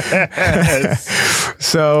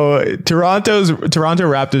 So Toronto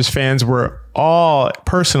Raptors fans were all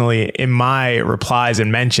personally in my replies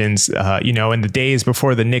and mentions, in the days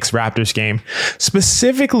before the Knicks Raptors game,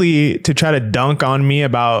 specifically to try to dunk on me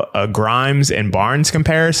about a Grimes and Barnes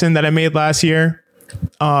comparison that I made last year.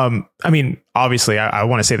 Obviously, I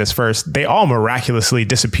want to say this first. They all miraculously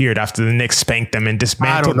disappeared after the Knicks spanked them and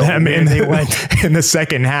dismantled them in the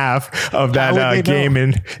second half of that game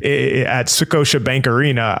at Scotiabank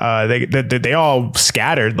Arena. They all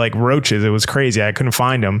scattered like roaches. It was crazy. I couldn't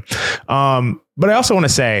find them. But I also want to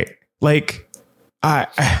say,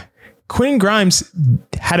 Quentin Grimes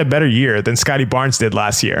had a better year than Scotty Barnes did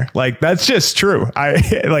last year. Like, that's just true.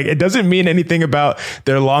 It doesn't mean anything about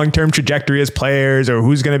their long-term trajectory as players or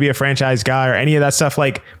who's going to be a franchise guy or any of that stuff.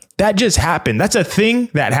 Like, that just happened. That's a thing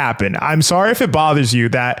that happened. I'm sorry if it bothers you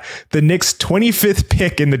that the Knicks 25th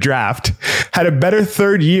pick in the draft had a better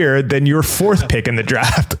third year than your 4th pick in the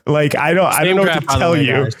draft. Like, I don't know what to tell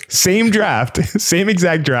you. Guys. Same draft, same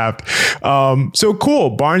exact draft. So cool.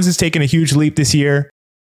 Barnes has taken a huge leap this year.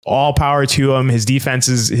 All power to him. His defense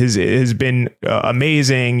has been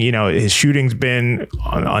amazing. His shooting's been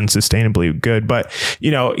unsustainably good, but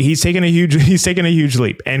he's taken a huge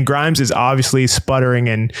leap. And Grimes is obviously sputtering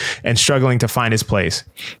and struggling to find his place.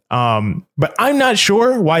 But I'm not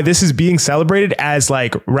sure why this is being celebrated as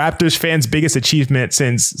like Raptors fans' biggest achievement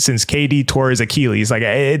since KD tore his Achilles. Like,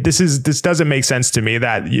 this doesn't make sense to me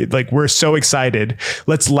that we're so excited.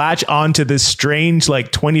 Let's latch on to this strange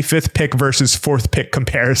 25th pick versus 4th pick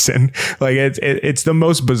comparison. Like, it's the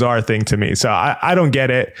most bizarre thing to me. So I don't get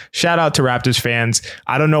it. Shout out to Raptors fans.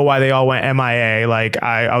 I don't know why they all went MIA. Like,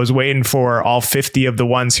 I was waiting for all 50 of the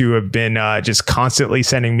ones who have been just constantly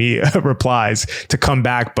sending me replies to come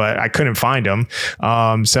back, but I couldn't find them.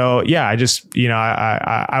 So yeah, I just,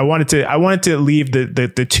 I wanted to leave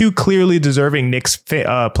the 2 clearly deserving Knicks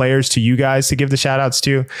players to you guys to give the shout outs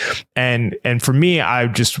to. And for me, I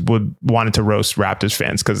just wanted to roast Raptors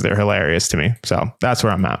fans because they're hilarious to me. So that's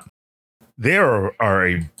where I'm at. There are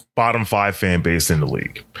a bottom 5 fan base in the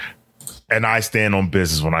league, and I stand on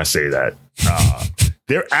business when I say that.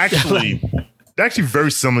 They're actually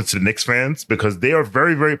very similar to the Knicks fans because they are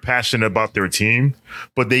very, very passionate about their team,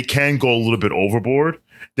 but they can go a little bit overboard.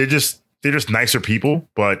 They're just nicer people,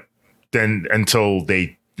 but then until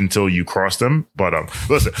you cross them. But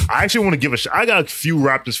listen, I actually want to give I got a few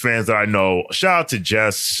Raptors fans that I know. Shout out to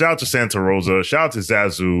Jess, shout out to Santa Rosa, shout out to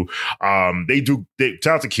Zazu.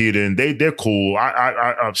 Shout out to Keaton. They're cool.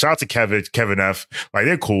 I shout out to Kevin F. Like,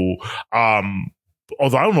 they're cool.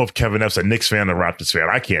 Although I don't know if Kevin F's a Knicks fan or Raptors fan.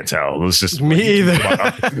 I can't tell. It's just me either.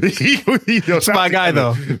 It's my guy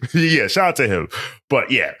though. Yeah, shout out to him. But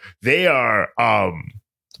yeah, they are.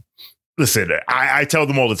 Listen, I tell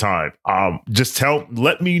them all the time.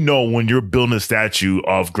 Let me know when you're building a statue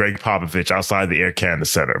of Greg Popovich outside the Air Canada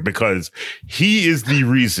Center, because he is the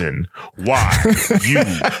reason why you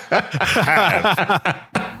have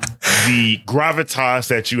the gravitas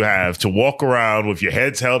that you have to walk around with your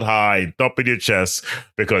heads held high and thumping your chest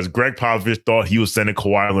because Greg Popovich thought he was sending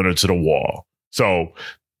Kawhi Leonard to the wall. So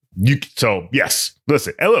yes,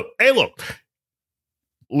 listen. Hey, look.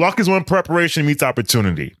 luck is when preparation meets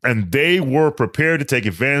opportunity, and they were prepared to take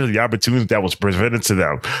advantage of the opportunity that was presented to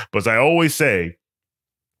them. But as I always say,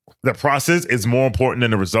 the process is more important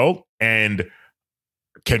than the result. And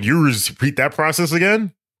can you repeat that process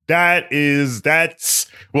again? It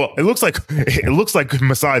looks like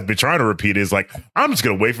Masai's been trying to repeat it. It's like, I'm just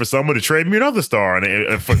gonna wait for someone to trade me another star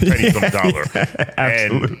and for pennies on the dollar.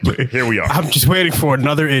 Absolutely. And here we are. I'm just waiting for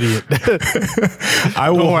another idiot. I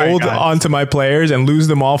will hold on to my players and lose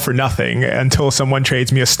them all for nothing until someone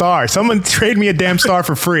trades me a star. Someone trade me a damn star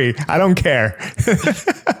for free. I don't care.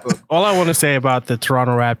 All I want to say about the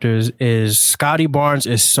Toronto Raptors is Scotty Barnes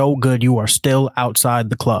is so good. You are still outside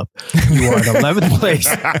the club. You are in 11th place,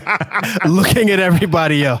 looking at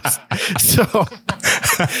everybody else. So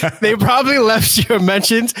they probably left your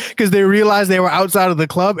mentions because they realized they were outside of the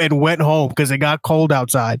club and went home because it got cold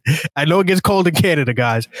outside. I know it gets cold in Canada,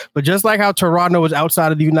 guys, but just like how Toronto is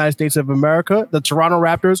outside of the United States of America, the Toronto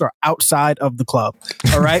Raptors are outside of the club.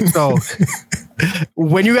 All right. So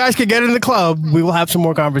when you guys can get in the club, we will have some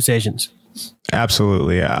more conversations.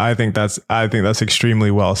 Absolutely. I think that's extremely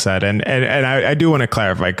well said. And I do want to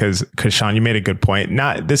clarify because Sean, you made a good point.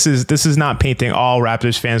 This is not painting all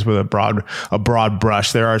Raptors fans with a broad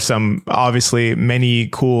brush. There are some obviously many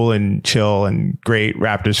cool and chill and great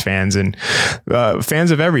Raptors fans and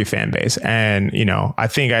fans of every fan base. And, I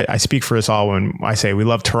think I speak for us all when I say we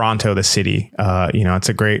love Toronto, the city. It's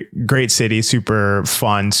a great city, super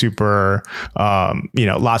fun, super,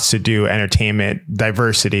 lots to do, entertainment,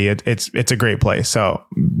 diversity. It's a great place. So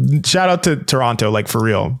shout out to Toronto, like for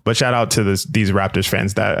real, but shout out to these Raptors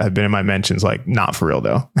fans that have been in my mentions, like not for real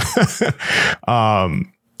though.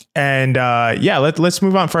 Let's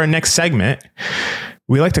move on for our next segment.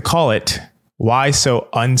 We like to call it Why So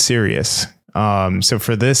Unserious. So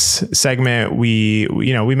for this segment, we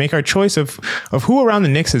make our choice of who around the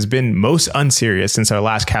Knicks has been most unserious since our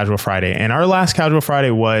last Casual Friday. And our last Casual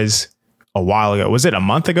Friday was a while ago. Was it a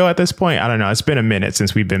month ago at this point? I don't know. It's been a minute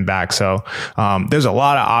since we've been back. So there's a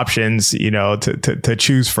lot of options, to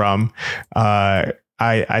choose from. I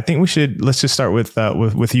think let's just start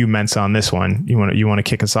with you, Mensa, on this one. You want to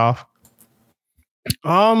kick us off?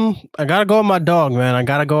 I gotta go with my dog, man. I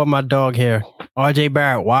gotta go with my dog here. RJ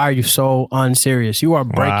Barrett, why are you so unserious? You are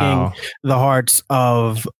breaking the hearts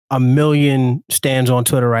of a million stands on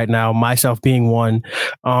Twitter right now, myself being one.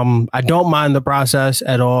 I don't mind the process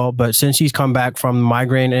at all, but since he's come back from the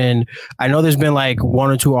migraine, and I know there's been like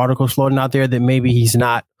one or two articles floating out there that maybe he's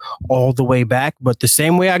not all the way back, but the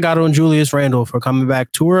same way I got on Julius Randle for coming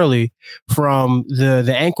back too early from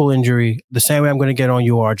the ankle injury, the same way I'm going to get on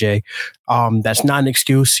you, RJ. That's not an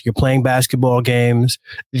excuse. You're playing basketball games.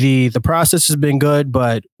 The process has been good,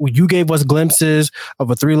 but you gave us glimpses of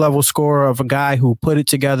a 3-level scorer, of a guy who put it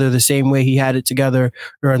together the same way he had it together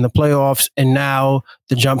during the playoffs. And now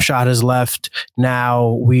the jump shot has left.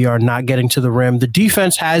 Now we are not getting to the rim. The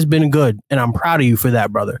defense has been good, and I'm proud of you for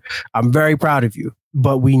that, brother. I'm very proud of you.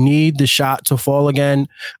 But we need the shot to fall again.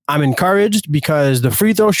 I'm encouraged because the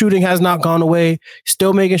free throw shooting has not gone away.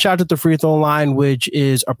 Still making shots at the free throw line, which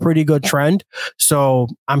is a pretty good trend. So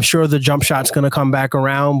I'm sure the jump shot's going to come back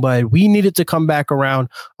around, but we need it to come back around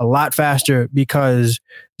a lot faster because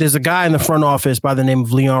there's a guy in the front office by the name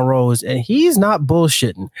of Leon Rose, and he's not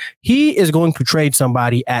bullshitting. He is going to trade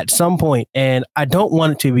somebody at some point, and I don't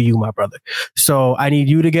want it to be you, my brother. So I need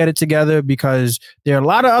you to get it together because there are a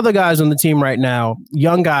lot of other guys on the team right now,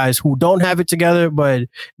 young guys who don't have it together, but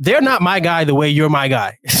they're not my guy the way you're my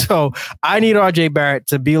guy. So I need RJ Barrett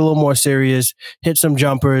to be a little more serious, hit some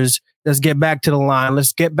jumpers. Let's get back to the line.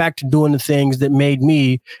 Let's get back to doing the things that made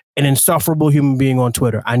me an insufferable human being on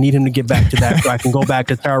Twitter. I need him to get back to that so I can go back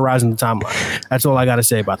to terrorizing the timeline. That's all I got to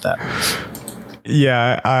say about that.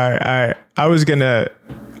 Yeah, I was going to...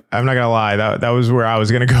 I'm not going to lie. That was where I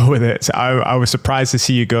was going to go with it. So I was surprised to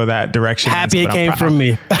see you go that direction. Happy it came from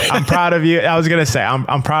me. I'm proud of you. I was going to say,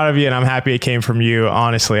 I'm proud of you and I'm happy it came from you.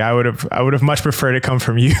 Honestly, I would have much preferred it come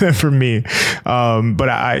from you than from me. But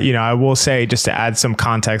I will say, just to add some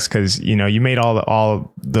context, because, you made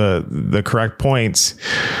all the correct points.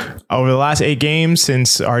 Over the last 8 games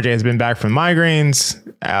since RJ has been back from migraines,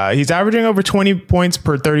 he's averaging over 20 points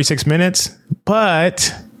per 36 minutes,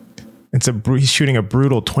 but he's shooting a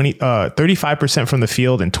brutal 35% from the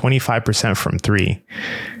field and 25% from 3.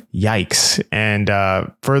 Yikes. And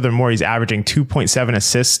furthermore, he's averaging 2.7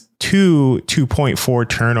 assists 2.4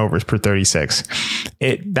 turnovers per 36.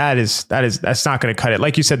 That's not going to cut it.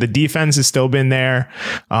 Like you said, the defense has still been there.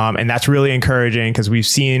 And that's really encouraging because we've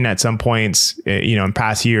seen at some points, in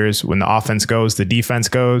past years when the offense goes, the defense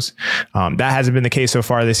goes. That hasn't been the case so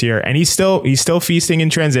far this year. And he's still feasting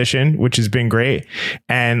in transition, which has been great.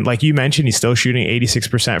 And like you mentioned, he's still shooting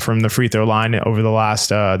 86% from the free throw line over the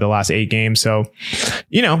last 8 games. So,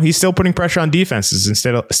 he's still putting pressure on defenses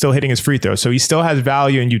instead of still hitting his free throws. So he still has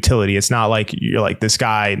value and utility. It's not like you're like, this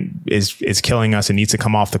guy is killing us and needs to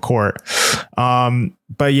come off the court.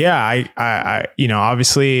 But yeah, I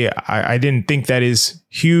obviously I didn't think that his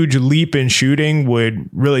huge leap in shooting would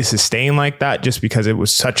really sustain like that, just because it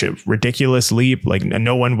was such a ridiculous leap. Like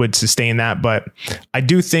no one would sustain that. But I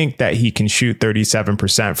do think that he can shoot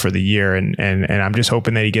 37% for the year. And I'm just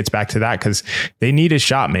hoping that he gets back to that, because they need his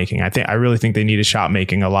shot making. I really think they need his shot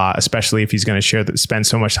making a lot, especially if he's going to spend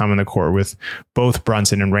so much time on the court with both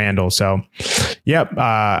Brunson and Randall. So yep.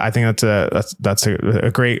 I think that's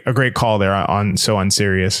a great call there on Unserious.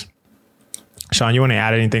 Sean, you want to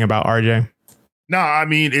add anything about RJ? No, I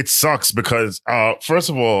mean, it sucks because, first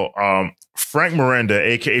of all, Frank Miranda,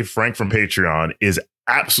 aka Frank from Patreon, is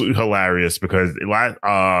absolutely hilarious because in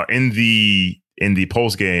the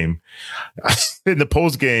post game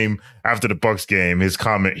after the Bucks game, his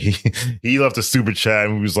comment, he left a super chat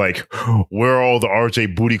and he was like, "Where are all the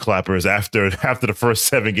RJ booty clappers after the first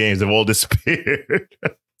 7 games? They've all disappeared."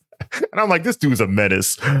 And I'm like, this dude's a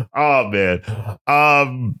menace. Oh man.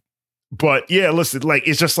 But yeah, listen, like,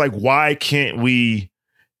 it's just like, why can't we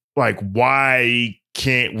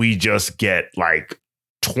just get like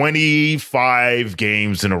 25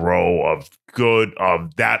 games in a row of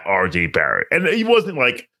that RJ Barrett? And he wasn't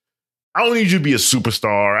like, I don't need you to be a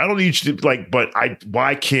superstar. I don't need you to like, but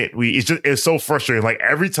why can't we? It's so frustrating. Like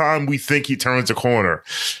every time we think he turns a corner,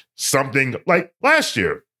 something like last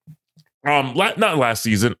year, not last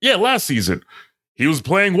season. Yeah, last season. He was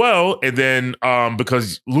playing well, and then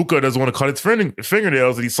because Luka doesn't want to cut his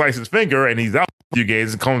fingernails, and he slices his finger, and he's out a few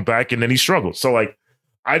games and comes back, and then he struggles. So, like,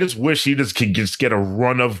 I just wish he could just get a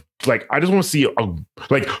run of, like, I just want to see,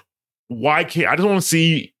 why can't, I just want to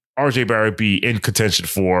see RJ Barrett be in contention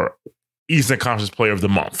for Eastern Conference Player of the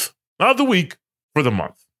Month. Not of the week, for the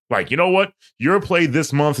month. Like, you know what? Your play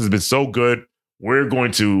this month has been so good, we're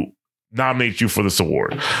going to nominate you for this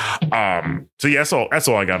award. So, yeah, that's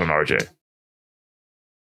all I got on RJ.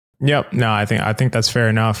 Yep. No, I think that's fair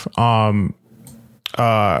enough. I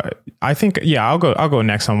think, yeah, I'll go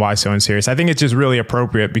next on Why So Unserious. I think it's just really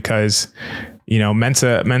appropriate because,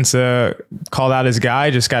 Mensa called out his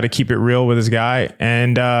guy, just got to keep it real with his guy.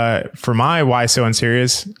 And for my Why So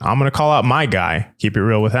Unserious, I'm going to call out my guy, keep it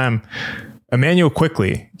real with him. Immanuel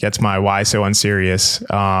Quickley gets my Why So Unserious.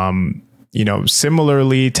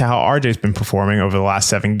 Similarly to how RJ's been performing over the last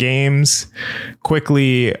 7 games,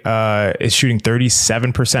 Quickley is shooting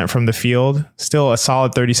 37% from the field, still a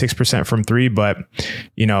solid 36% from 3, but,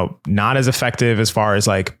 not as effective as far as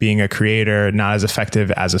like being a creator, not as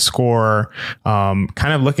effective as a scorer, kind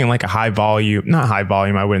of looking like not high volume,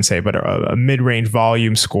 I wouldn't say, but a mid-range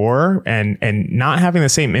volume scorer and not having the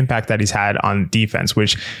same impact that he's had on defense,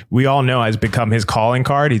 which we all know has become his calling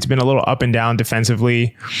card. He's been a little up and down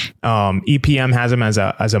defensively. EPM has him as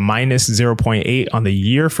a minus 0.8 on the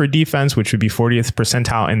year for defense, which would be 40th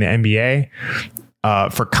percentile in the NBA.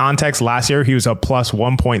 For context, last year he was a plus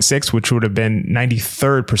 1.6, which would have been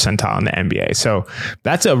 93rd percentile in the NBA. So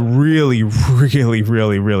that's a really, really,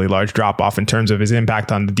 really, really large drop off in terms of his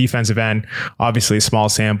impact on the defensive end. Obviously, a small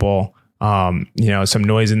sample. Some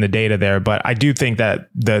noise in the data there, but I do think that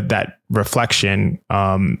that reflection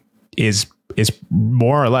is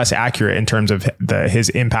more or less accurate in terms of his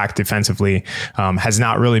impact defensively. Has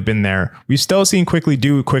not really been there. We've still seen Quickley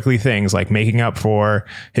do things like making up for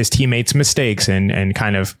his teammates' mistakes and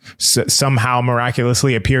kind of somehow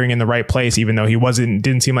miraculously appearing in the right place, even though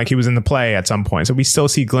didn't seem like he was in the play at some point. So we still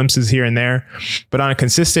see glimpses here and there, but on a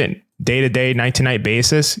consistent day-to-day, night-to-night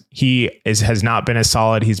basis, has not been as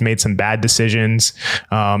solid. He's made some bad decisions,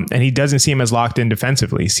 and he doesn't seem as locked in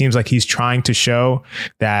defensively. Seems like he's trying to show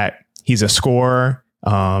that he's a scorer.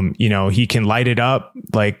 He can light it up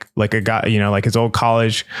like a guy, like his old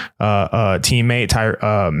college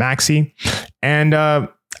teammate, Maxey. And I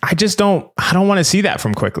don't want to see that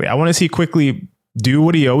from Quickley. I want to see Quickley do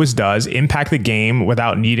what he always does, impact the game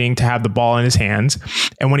without needing to have the ball in his hands.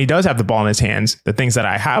 And when he does have the ball in his hands, the things that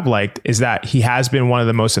I have liked is that he has been one of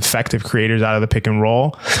the most effective creators out of the pick and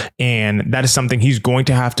roll. And that is something he's going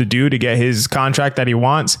to have to do to get his contract that he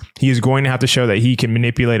wants. He is going to have to show that he can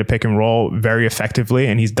manipulate a pick and roll very effectively.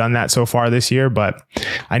 And he's done that so far this year, but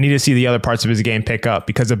I need to see the other parts of his game pick up,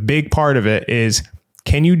 because a big part of it is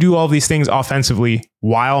can you do all these things offensively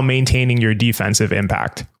while maintaining your defensive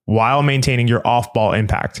impact, while maintaining your off-ball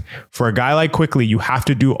impact? For a guy like Quickley, you have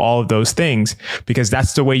to do all of those things because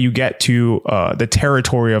that's the way you get to the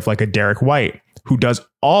territory of like a Derek White, who does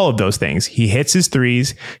all of those things. He hits his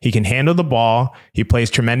threes, he can handle the ball, he plays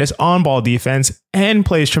tremendous on-ball defense and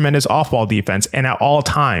plays tremendous off-ball defense, and at all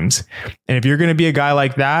times. And if you're going to be a guy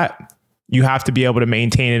like that, you have to be able to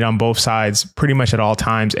maintain it on both sides pretty much at all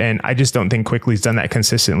times. And I just don't think Quickley's done that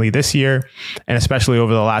consistently this year. And especially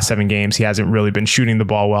over the last 7 games, he hasn't really been shooting the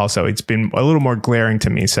ball well. So it's been a little more glaring to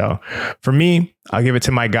me. So for me, I'll give it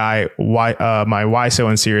to my guy, my Why So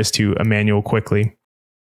Unserious to Immanuel Quickley.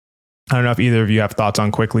 I don't know if either of you have thoughts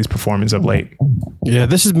on Quickley's performance of late. Yeah,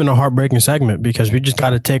 this has been a heartbreaking segment because we just got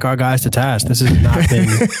to take our guys to task. This has not been,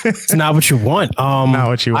 it's not what you want. Not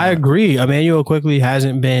what you want. I agree. Immanuel Quickley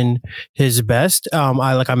hasn't been his best.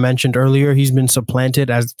 Like I mentioned earlier, he's been supplanted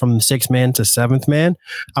as from the 6th man to 7th man.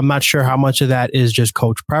 I'm not sure how much of that is just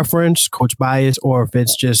coach preference, coach bias, or if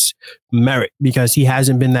it's just merit because he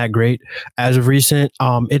hasn't been that great as of recent.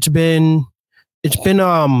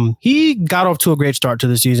 He got off to a great start to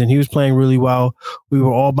the season. He was playing really well. We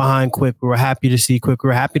were all behind Quick. We were happy to see Quick. We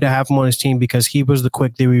were happy to have him on his team because he was the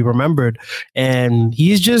Quick that we remembered. And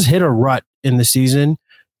he's just hit a rut in the season.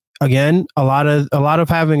 Again, a lot of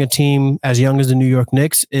having a team as young as the New York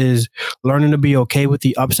Knicks is learning to be okay with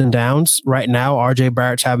the ups and downs. Right now, RJ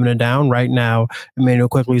Barrett's having a down. Right now, Immanuel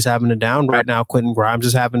Quickley's having a down. Right now, Quentin Grimes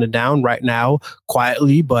is having a down. Right now,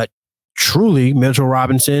 quietly, but truly, Mitchell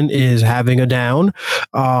Robinson is having a down.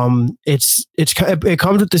 It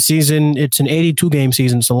comes with the season. It's an 82 game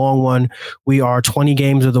season. It's a long one. We are 20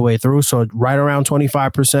 games of the way through, so right around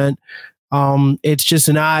 25%. It's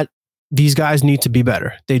just not. These guys need to be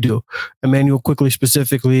better. They do. Immanuel Quickley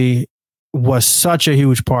specifically was such a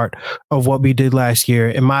huge part of what we did last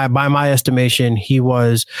year. By my estimation, he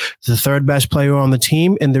was the 3rd best player on the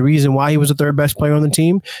team. And the reason why he was the 3rd best player on the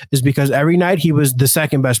team is because every night he was the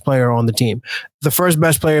 2nd best player on the team. The 1st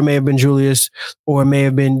best player may have been Julius or it may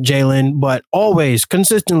have been Jalen, but always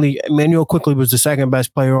consistently, Immanuel Quickley was the 2nd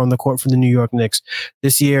best player on the court for the New York Knicks.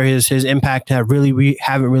 This year, his impact we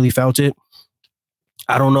haven't really felt it.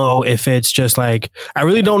 I don't know if it's just like, I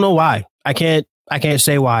really don't know why. I can't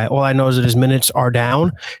say why. All I know is that his minutes are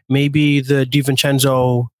down. Maybe the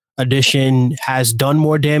DiVincenzo addition has done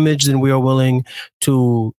more damage than we are willing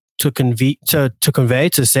to convey,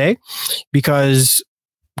 because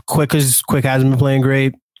Quick hasn't been playing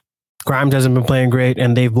great. Grimes hasn't been playing great,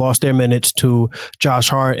 and they've lost their minutes to Josh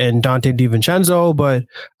Hart and Dante DiVincenzo. But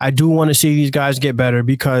I do want to see these guys get better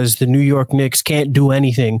because the New York Knicks can't do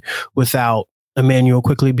anything without Immanuel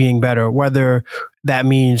Quickley being better, whether that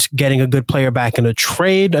means getting a good player back in a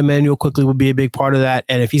trade. Immanuel Quickley will be a big part of that.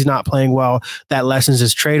 And if he's not playing well, that lessens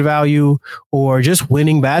his trade value, or just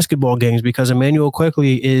winning basketball games, because Immanuel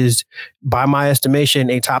Quickley is, by my estimation,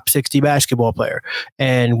 a top 60 basketball player.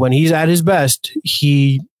 And when he's at his best,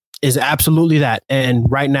 he is absolutely that. And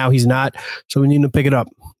right now he's not. So we need him to pick it up.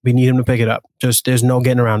 Just, there's no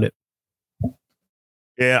getting around it.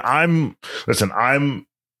 Yeah,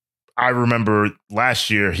 I remember last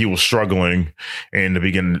year he was struggling in the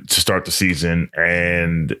beginning to start the season.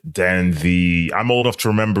 And then I'm old enough to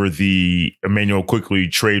remember the Immanuel Quickley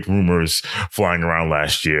trade rumors flying around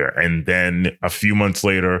last year. And then a few months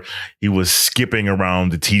later, he was skipping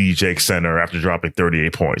around the TD Jakes Center after dropping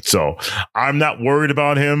 38 points. So I'm not worried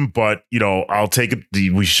about him, but, I'll take it.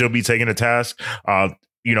 We should be taking a task.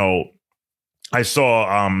 I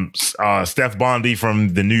saw Steph Bondy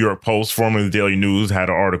from the New York Post, formerly the Daily News, had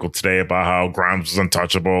an article today about how Grimes was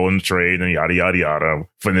untouchable in the trade and yada, yada, yada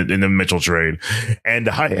in the Mitchell trade. And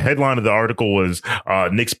the headline of the article was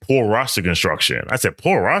Knicks' poor roster construction. I said,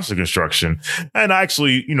 poor roster construction? And I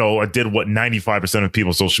actually, I did what 95% of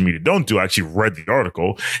people on social media don't do. I actually read the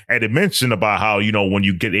article, and it mentioned about how, when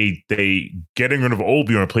you get getting rid of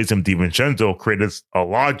Obi and replacing him with DiVincenzo created a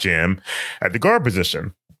logjam at the guard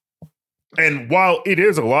position. And while it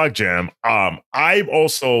is a logjam, I've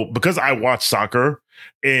also, because I watch soccer,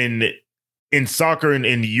 in soccer and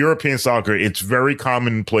in European soccer, it's very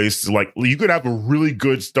commonplace. Like, you could have a really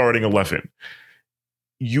good starting 11.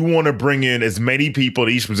 You want to bring in as many people at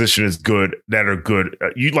each position as good that are good.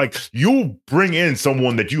 You bring in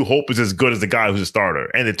someone that you hope is as good as the guy who's a starter.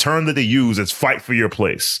 And the term that they use is fight for your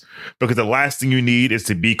place, because the last thing you need is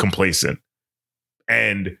to be complacent.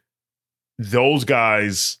 And those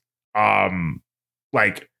guys,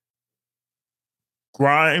 like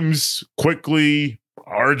Grimes, Quickley,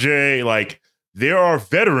 RJ, there are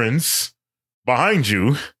veterans behind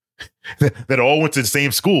you that all went to the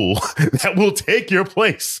same school that will take your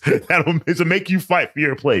place, that will make you fight for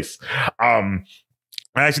your place.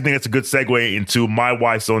 I actually think it's a good segue into my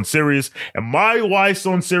Why So Unserious. And my Why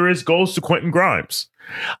So Unserious goes to Quentin Grimes.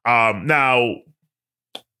 Now,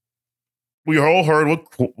 we all heard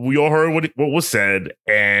what was said,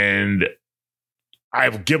 and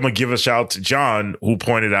I'm gonna give a shout out to John, who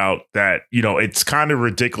pointed out that, it's kind of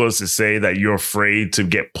ridiculous to say that you're afraid to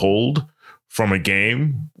get pulled from a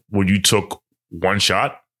game when you took one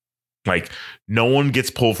shot. Like, no one gets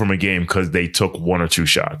pulled from a game because they took one or two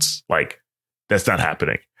shots. Like, that's not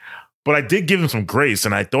happening. But I did give him some grace,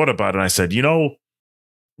 and I thought about it, and I said,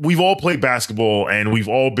 we've all played basketball, and we've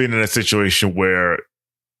all been in a situation where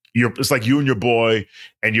it's like you and your boy,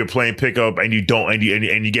 and you're playing pickup, and you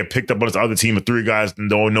get picked up on this other team of three guys that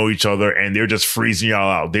don't know each other, and they're just freezing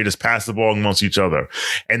y'all out. They just pass the ball amongst each other,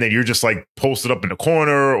 and then you're just like posted up in the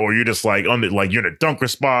corner, or you're just like you're in a dunker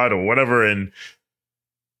spot or whatever, and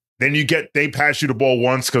then they pass you the ball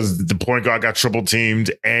once because the point guard got triple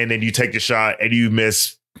teamed, and then you take the shot and you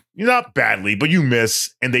miss. Not badly, but you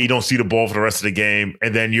miss, and then you don't see the ball for the rest of the game,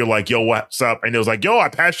 and then you're like, yo, what's up? And it was like, yo, I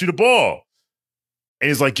passed you the ball. And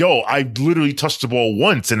he's like, yo, I literally touched the ball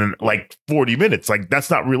once in like 40 minutes. Like, that's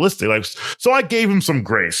not realistic. Like, so I gave him some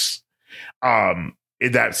grace in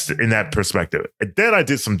that perspective. And then I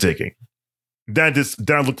did some digging. Then I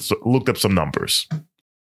looked up some numbers.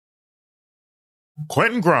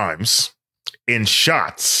 Quentin Grimes in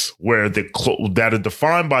shots that are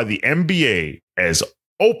defined by the NBA as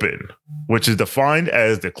open, which is defined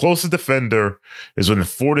as the closest defender is within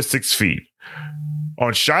 4 to 6 feet.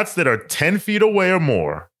 On shots that are 10 feet away or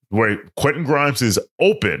more, where Quentin Grimes is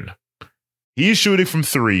open, he's shooting from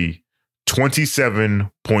three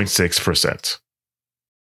 27.6%.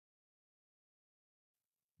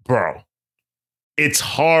 Bro, it's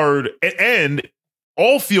hard. And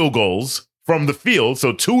all field goals from the field,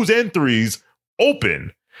 so twos and threes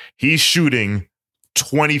open, he's shooting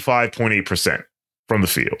 25.8% from the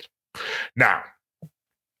field. Now,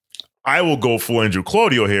 I will go full Andrew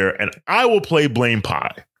Claudio here, and I will play blame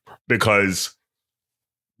pie, because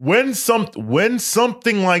when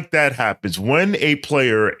something like that happens, when a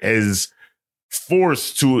player is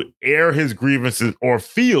forced to air his grievances or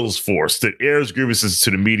feels forced to air his grievances to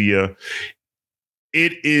the media,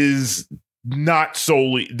 it is not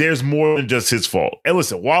solely, there's more than just his fault. And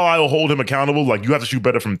listen, while I will hold him accountable, like, you have to shoot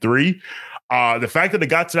better from three, the fact that it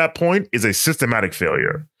got to that point is a systematic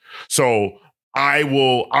failure. So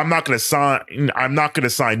I'm not going to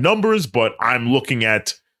sign numbers, but I'm looking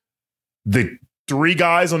at the three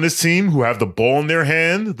guys on this team who have the ball in their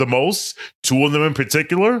hand the most, two of them in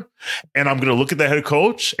particular. And I'm going to look at the head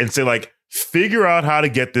coach and say, like, figure out how to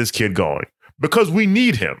get this kid going, because we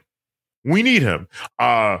need him. We need him.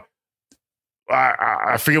 I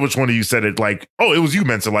forget which one of you said it. Like, oh, it was you,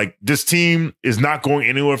 Mensa. Like, this team is not going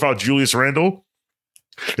anywhere without Julius Randle.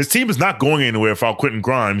 This team is not going anywhere without Quentin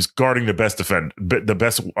Grimes guarding the best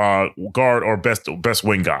guard or best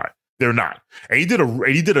wing guy. They're not, and he did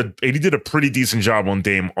a pretty decent job on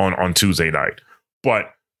Dame on Tuesday night.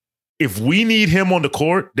 But if we need him on the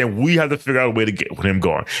court, then we have to figure out a way to get him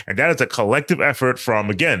going, and that is a collective effort from,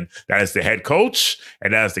 again, that is the head coach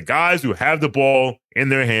and that is the guys who have the ball in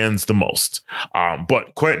their hands the most.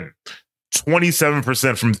 But Quentin,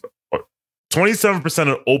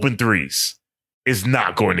 27% of open threes is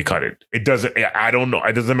not going to cut it. It doesn't. I don't know.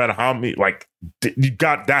 It doesn't matter how many. Like,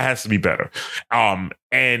 that has to be better. And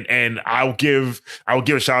I'll give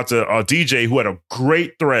a shout out to DJ, who had a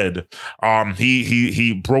great thread.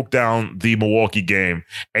 He broke down the Milwaukee game,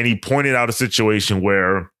 and he pointed out a situation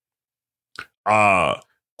where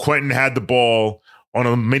Quentin had the ball on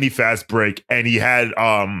a mini fast break, and he had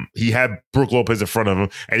Brook Lopez in front of him,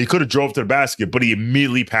 and he could have drove to the basket, but he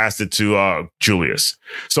immediately passed it to Julius.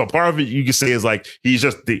 So part of it you can say is like, is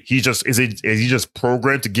he just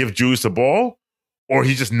programmed to give Julius the ball, or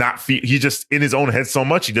he's just in his own head so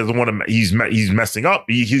much he doesn't want to. He's messing up.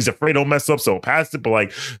 He's afraid he'll mess up, so he'll pass it. But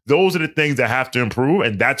like, those are the things that have to improve,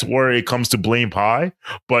 and that's where it comes to blame pie.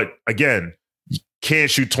 But again, can't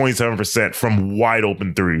shoot 27% from wide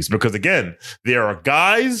open threes, because again, there are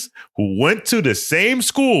guys who went to the same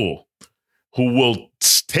school who will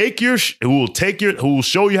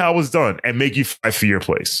show you how it's done and make you fight for your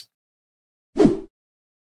place.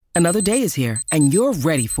 Another day is here and you're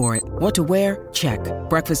ready for it. What to wear? Check.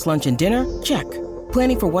 Breakfast, lunch, and dinner? Check.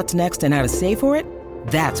 Planning for what's next and how to save for it?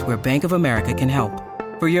 That's where Bank of America can help.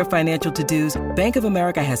 For your financial to-dos, Bank of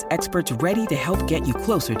America has experts ready to help get you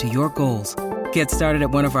closer to your goals. Get started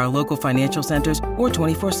at one of our local financial centers or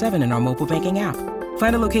 24/7 in our mobile banking app.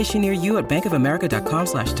 Find a location near you at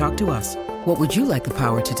bankofamerica.com/talktous. What would you like the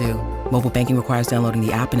power to do? Mobile banking requires downloading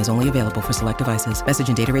the app and is only available for select devices. Message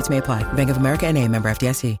and data rates may apply. Bank of America NA, member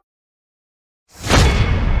FDIC.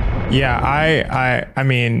 Yeah, I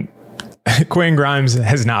mean, Quentin Grimes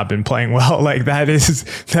has not been playing well. Like that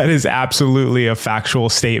is absolutely a factual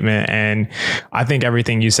statement. And I think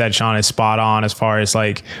everything you said, Sean, is spot on as far as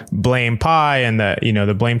like blame pie and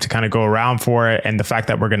the blame to kind of go around for it. And the fact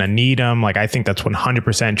that we're going to need him. Like, I think that's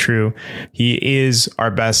 100% true. He is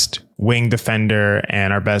our best wing defender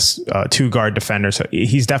and our best two guard defender. So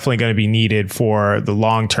he's definitely going to be needed for the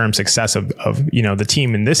long-term success of the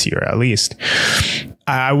team in this year, at least.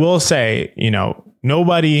 I will say,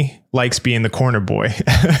 nobody likes being the corner boy in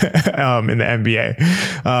the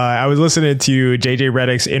NBA. I was listening to JJ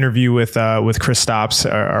Redick's interview with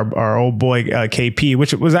Kristaps, our old boy KP,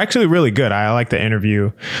 which was actually really good. I like the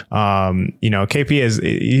interview. KP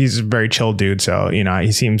he's a very chill dude, so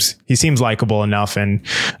he seems likable enough. And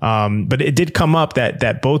but it did come up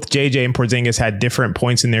that both JJ and Porzingis had different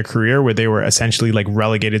points in their career where they were essentially like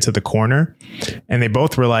relegated to the corner, and they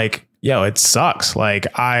both were like, yo, it sucks. Like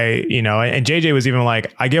and JJ was even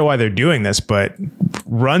like, I get why they're doing this, but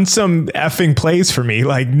run some effing plays for me.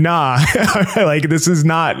 Like, nah, like this is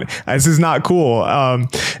not cool.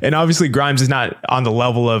 And obviously Grimes is not on the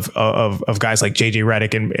level of guys like JJ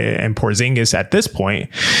Redick and Porzingis at this point.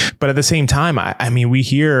 But at the same time, I mean, we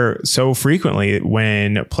hear so frequently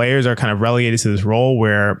when players are kind of relegated to this role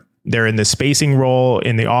where they're in the spacing role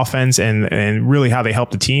in the offense, and really how they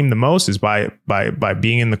help the team the most is by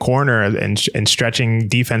being in the corner and stretching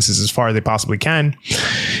defenses as far as they possibly can.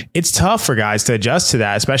 It's tough for guys to adjust to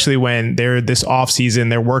that, especially when they're this off season,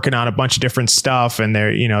 they're working on a bunch of different stuff and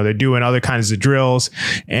they're doing other kinds of drills.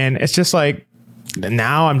 And it's just like,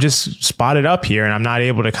 now I'm just spotted up here and I'm not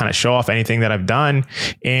able to kind of show off anything that I've done.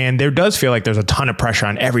 And there does feel like there's a ton of pressure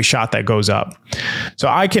on every shot that goes up. So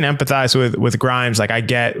I can empathize with Grimes. Like, I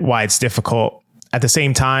get why it's difficult. At the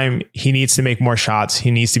same time, he needs to make more shots.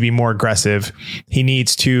 He needs to be more aggressive. He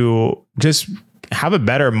needs to just have a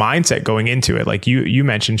better mindset going into it. Like you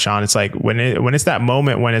mentioned, Sean, it's like when it's that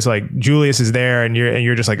moment when it's like Julius is there and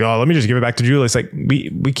you're just like, oh, let me just give it back to Julius. Like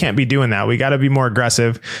we can't be doing that. We got to be more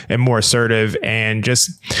aggressive and more assertive and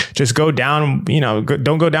just go down,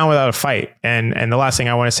 don't go down without a fight. And the last thing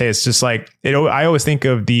I want to say is just like, I always think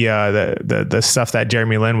of the stuff that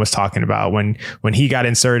Jeremy Lin was talking about when he got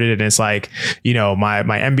inserted, and it's like, my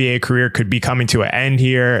NBA career could be coming to an end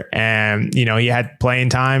here. And, he had playing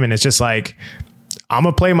time, and it's just like, I'm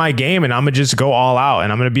going to play my game and I'm going to just go all out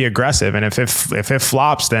and I'm going to be aggressive. And if it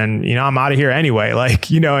flops, then, I'm out of here anyway.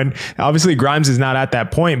 And obviously Grimes is not at that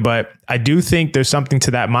point, but I do think there's something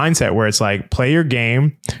to that mindset where it's like, play your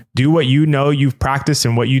game, do what you've practiced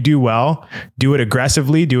and what you do well, do it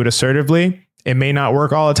aggressively, do it assertively. It may not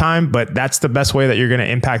work all the time, but that's the best way that you're going to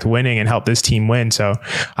impact winning and help this team win. So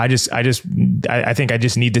I think I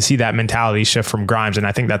just need to see that mentality shift from Grimes. And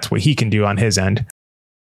I think that's what he can do on his end.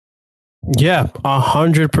 Yeah,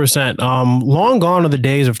 100%. Long gone are the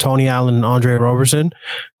days of Tony Allen and Andre Roberson.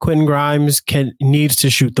 Quentin Grimes needs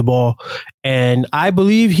to shoot the ball, and I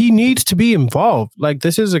believe he needs to be involved. Like,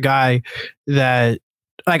 this is a guy that,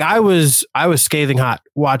 like, I was scathing hot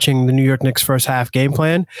watching the New York Knicks first half game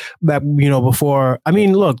plan. But before, I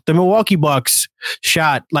mean, look, the Milwaukee Bucks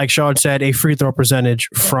shot, like Sean said, a free throw percentage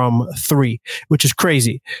from 3, which is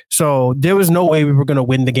crazy. So there was no way we were going to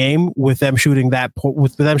win the game with them shooting that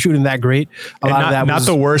great. A lot of that not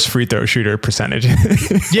the worst free throw shooter percentage.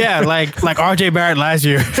 Yeah, like RJ Barrett last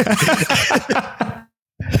year.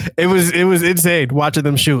 It was insane watching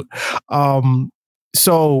them shoot.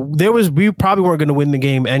 So we probably weren't going to win the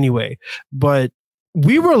game anyway, but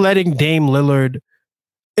we were letting Dame Lillard.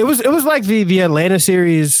 It was like the Atlanta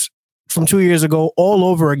series from 2 years ago all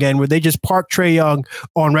over again, where they just parked Trae Young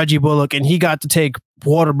on Reggie Bullock and he got to take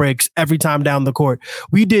water breaks every time down the court.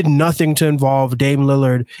 We did nothing to involve Dame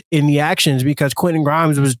Lillard in the actions because Quentin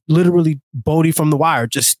Grimes was literally Bodie from The Wire,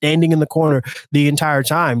 just standing in the corner the entire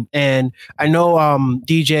time. And I know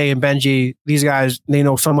DJ and Benji, these guys, they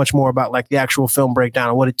know so much more about like the actual film breakdown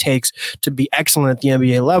and what it takes to be excellent at the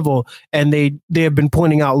NBA level. And they have been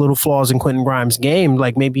pointing out little flaws in Quentin Grimes' game,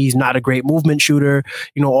 like maybe he's not a great movement shooter,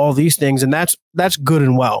 all these things. And that's good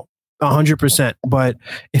and well. 100%. But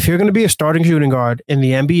if you're going to be a starting shooting guard in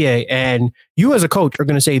the NBA and you as a coach are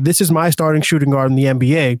going to say, this is my starting shooting guard in the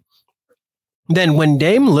NBA, then when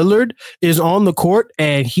Dame Lillard is on the court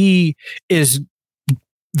and he is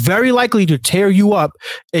very likely to tear you up,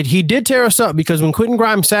 and he did tear us up because when Quentin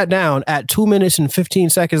Grimes sat down at 2 minutes and 15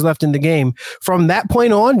 seconds left in the game, from that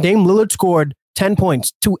point on, Dame Lillard scored 10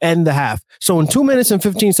 points to end the half. So in 2 minutes and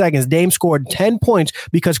 15 seconds, Dame scored 10 points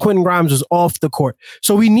because Quentin Grimes was off the court.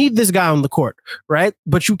 So we need this guy on the court, right?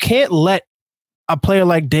 But you can't let a player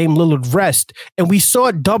like Dame Lillard rest. And we saw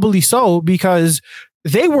it doubly so because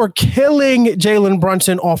they were killing Jalen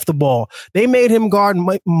Brunson off the ball. They made him guard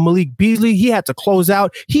Malik Beasley. He had to close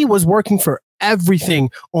out. He was working for everything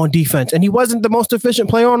on defense, and he wasn't the most efficient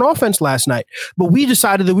player on offense last night. But we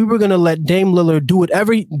decided that we were going to let Dame Lillard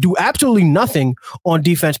do absolutely nothing on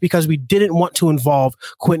defense because we didn't want to involve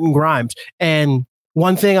Quentin Grimes. And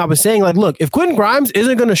one thing I was saying, like, look, if Quentin Grimes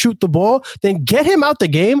isn't going to shoot the ball, then get him out the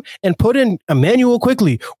game and put in Emmanuel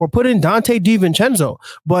Quickly or put in Dante DiVincenzo.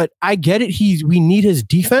 But I get it. We need his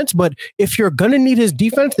defense. But if you're going to need his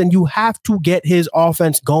defense, then you have to get his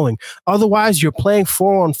offense going. Otherwise, you're playing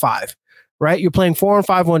 4-on-5, right? You're playing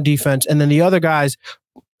 4-on-5 on defense. And then the other guys,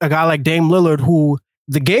 a guy like Dame Lillard, who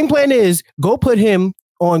the game plan is go put him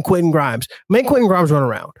on Quentin Grimes. Make Quentin Grimes run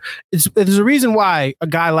around. There's a reason why a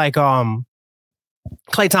guy like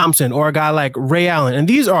Klay Thompson or a guy like Ray Allen, and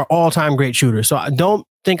these are all-time great shooters. So I don't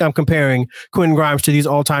think I'm comparing Quentin Grimes to these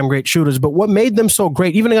all-time great shooters, but what made them so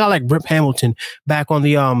great, even a guy like Rip Hamilton back on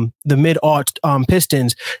the mid-aught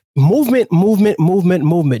Pistons, movement.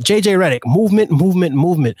 JJ Redick,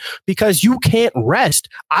 movement, because you can't rest.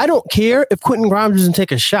 I don't care if Quentin Grimes doesn't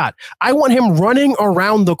take a shot. I want him running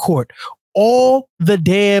around the court all the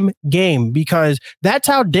damn game, because that's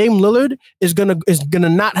how Dame Lillard is gonna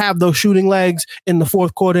not have those shooting legs in the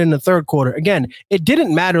fourth quarter and the third quarter. Again, it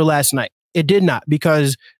didn't matter last night. It did not,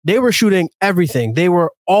 because they were shooting everything. They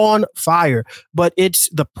were on fire, but it's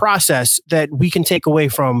the process that we can take away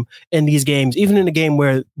from in these games. Even in a game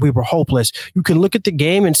where we were hopeless, you can look at the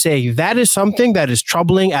game and say, that is something that is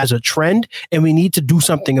troubling as a trend, and we need to do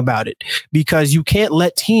something about it, because you can't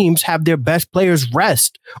let teams have their best players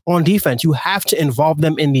rest on defense. You have to involve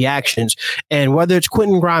them in the actions. And whether it's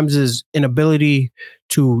Quentin Grimes' inability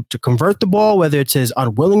to convert the ball, whether it's his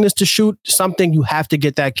unwillingness to shoot something, you have to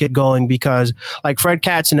get that kid going, because like Fred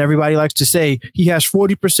Katz and everybody likes to say, he has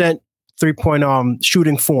 40% 3-point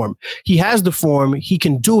shooting form. He has the form. He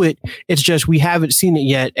can do it. It's just we haven't seen it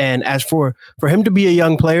yet. And as for him to be a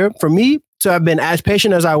young player, for me to have been as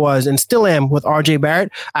patient as I was and still am with RJ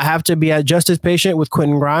Barrett, I have to be just as patient with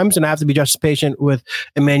Quentin Grimes, and I have to be just as patient with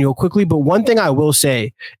Emmanuel Quickly. But one thing I will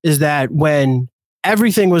say is that when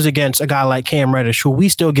everything was against a guy like Cam Reddish, who we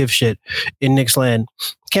still give shit in Knicks land,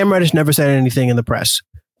 Cam Reddish never said anything in the press.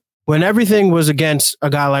 When everything was against a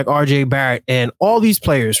guy like RJ Barrett and all these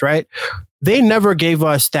players, right? They never gave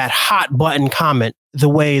us that hot button comment the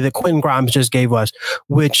way that Quentin Grimes just gave us,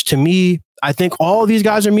 which to me, I think all these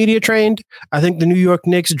guys are media trained. I think the New York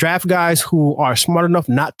Knicks draft guys who are smart enough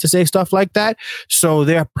not to say stuff like that. So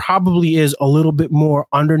there probably is a little bit more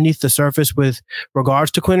underneath the surface with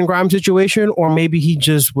regards to Quentin Grimes' situation, or maybe he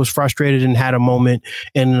just was frustrated and had a moment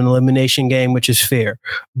in an elimination game, which is fair.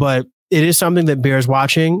 But it is something that bears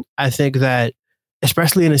watching. I think that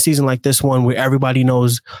especially in a season like this one where everybody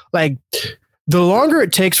knows, like, the longer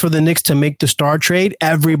it takes for the Knicks to make the star trade,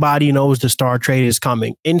 everybody knows the star trade is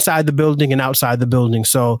coming inside the building and outside the building.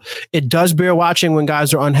 So it does bear watching when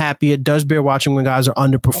guys are unhappy. It does bear watching when guys are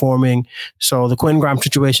underperforming. So the Quentin Grimes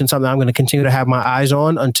situation is something I'm going to continue to have my eyes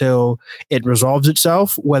on until it resolves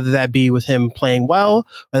itself, whether that be with him playing well,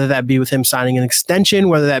 whether that be with him signing an extension,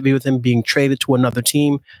 whether that be with him being traded to another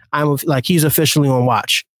team. I'm like, he's officially on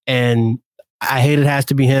watch. And I hate it has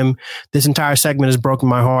to be him. This entire segment has broken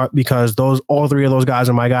my heart because all three of those guys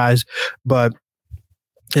are my guys. But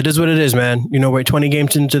it is what it is, man. You know, we're 20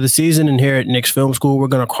 games into the season, and here at Knicks Film School, we're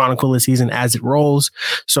going to chronicle the season as it rolls.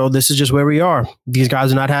 So this is just where we are. These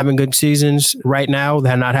guys are not having good seasons right now.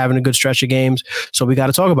 They're not having a good stretch of games. So we got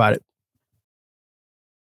to talk about it.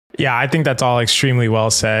 Yeah, I think that's all extremely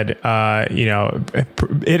well said. You know,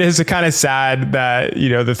 it is kind of sad that, you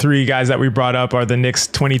know, the three guys that we brought up are the Knicks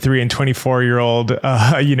 23 and 24-year-old,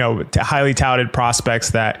 you know, highly touted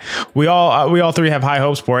prospects that we all three have high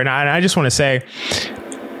hopes for. And I just want to say,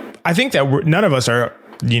 I think that none of us are,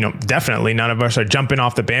 you know, definitely none of us are jumping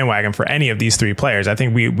off the bandwagon for any of these three players. I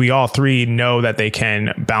think we all three know that they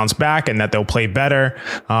can bounce back and that they'll play better.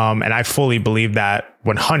 And I fully believe that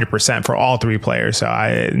 100% for all three players. So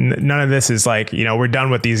none of this is like, you know, we're done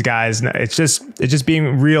with these guys. It's just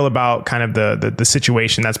being real about kind of the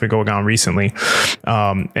situation that's been going on recently.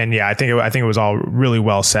 And yeah, I think it was all really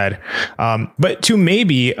well said. But to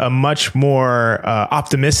maybe a much more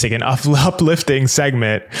optimistic and uplifting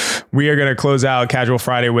segment, we are going to close out Casual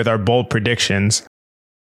Friday with our bold predictions.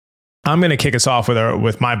 I'm going to kick us off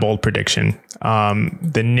with my bold prediction.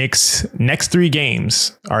 The Knicks' next three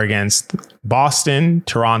games are against Boston,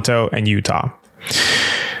 Toronto, and Utah.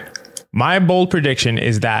 My bold prediction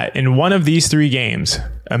is that in one of these three games,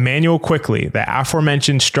 Emmanuel Quickly, the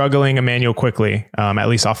aforementioned struggling Emmanuel Quickly, at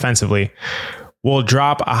least offensively, will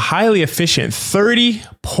drop a highly efficient 30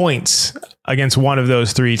 points against one of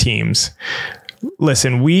those three teams.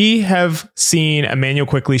 listen, we have seen Immanuel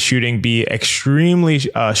Quickley shooting be extremely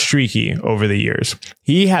streaky over the years.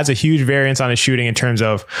 He has a huge variance on his shooting in terms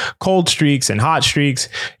of cold streaks and hot streaks.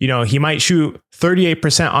 You know, he might shoot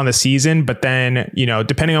 38% on the season, but then, you know,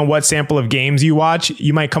 depending on what sample of games you watch,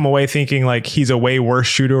 you might come away thinking like he's a way worse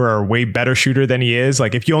shooter or a way better shooter than he is.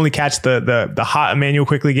 Like if you only catch the hot Immanuel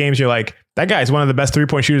Quickley games, you're like, that guy's one of the best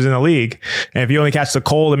 3-point shooters in the league. And if you only catch the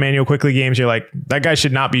cold Immanuel Quickley games, you're like, that guy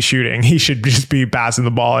should not be shooting. He should just be passing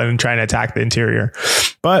the ball and trying to attack the interior.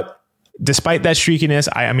 But despite that streakiness,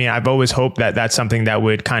 I mean, I've always hoped that that's something that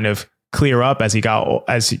would kind of clear up as he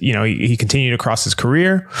continued across his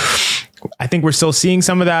career. I think we're still seeing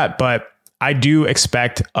some of that, but I do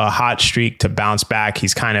expect a hot streak to bounce back.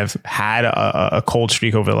 He's kind of had a cold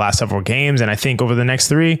streak over the last several games. And I think over the next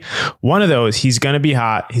 3, one of those, he's going to be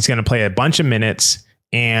hot. He's going to play a bunch of minutes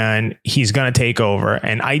and he's going to take over.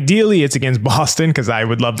 And ideally it's against Boston because I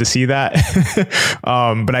would love to see that.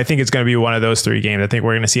 But I think it's going to be one of those 3 games. I think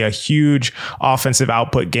we're going to see a huge offensive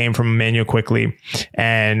output game from Immanuel Quickley.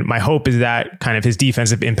 And my hope is that kind of his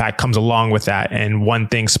defensive impact comes along with that. And one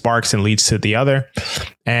thing sparks and leads to the other.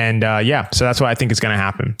 And so that's what I think is going to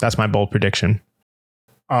happen. That's my bold prediction.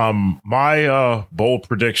 My bold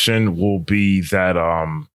prediction will be that,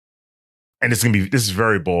 and this is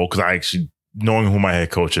very bold because I actually, knowing who my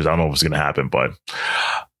head coach is, I don't know if it's going to happen, but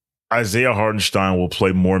Isaiah Hartenstein will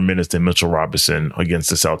play more minutes than Mitchell Robinson against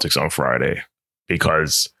the Celtics on Friday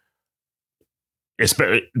because if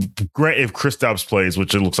Kristaps plays,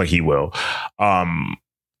 which it looks like he will,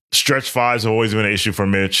 stretch fives have always been an issue for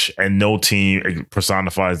Mitch, and no team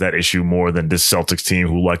personifies that issue more than this Celtics team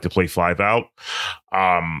who like to play 5 out.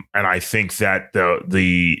 And I think that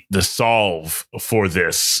the solve for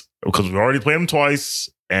this, because we already played them twice.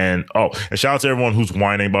 And shout out to everyone who's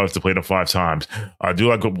whining about us to play them 5 times. I do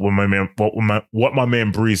like what my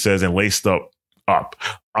man Bree says and laced up.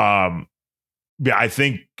 I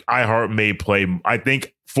think iHeart may play. I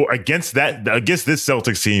think against this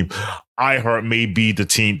Celtics team, iHeart may be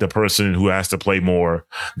the person who has to play more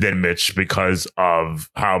than Mitch because of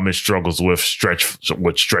how Mitch struggles with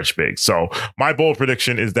stretch big. So my bold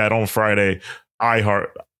prediction is that on Friday, iHeart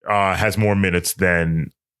has more minutes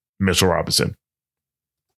than Mitchell Robinson.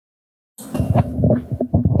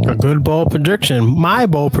 A good bold prediction. My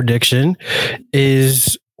bold prediction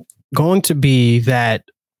is going to be that,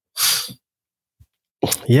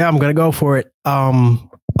 I'm going to go for it.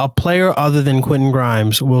 A player other than Quentin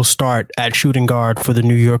Grimes will start at shooting guard for the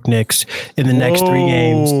New York Knicks in the next 3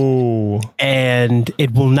 games, and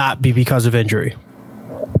it will not be because of injury.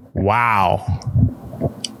 Wow.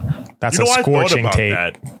 That's a scorching take.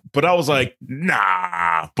 But I was like,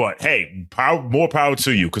 nah. But hey, more power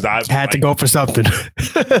to you because I had to go for something.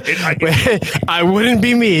 I wouldn't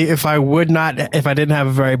be me if I didn't have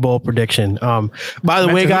a very bold prediction. By the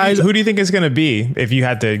way, guys, who do you think is going to be if you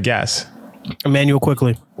had to guess? Immanuel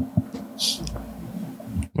Quickley.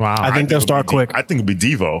 Wow, I think they'll start quick. I think it'll be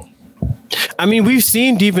Devo. I mean, we've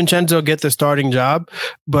seen DiVincenzo get the starting job,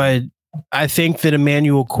 but I think that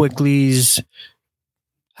Immanuel Quickley's,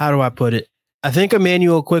 how do I put it? I think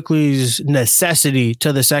Immanuel Quickley's necessity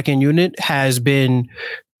to the second unit has been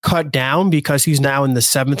cut down because he's now in the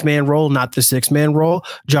 7th man role, not the 6th man role.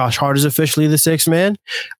 Josh Hart is officially the 6th man.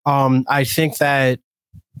 I think that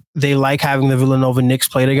they like having the Villanova Knicks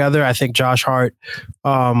play together. I think Josh Hart,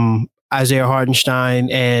 Isaiah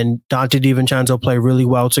Hartenstein, and Dante DiVincenzo play really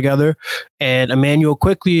well together. And Immanuel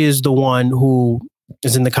Quickley is the one who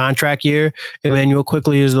is in the contract year. Immanuel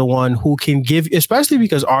Quickley is the one who can give, especially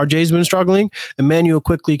because RJ's been struggling, Immanuel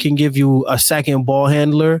Quickley can give you a second ball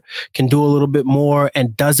handler, can do a little bit more,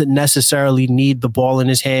 and doesn't necessarily need the ball in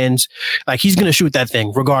his hands. Like, he's going to shoot that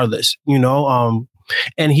thing regardless, and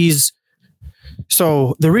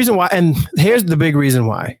so the reason why, and here's the big reason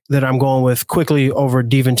why that I'm going with Quickley over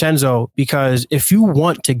DiVincenzo, because if you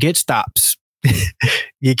want to get stops,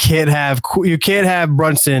 you can't have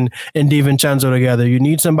Brunson and DiVincenzo together. You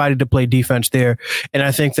need somebody to play defense there, and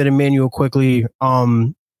I think that Immanuel Quickley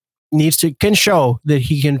can show that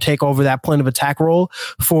he can take over that plan of attack role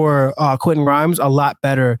for Quentin Grimes a lot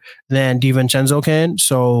better than DiVincenzo can.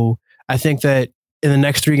 So I think that in the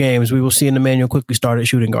next 3 games, we will see an Immanuel Quickley start at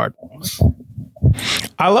shooting guard.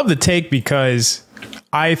 I love the take because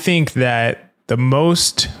I think that the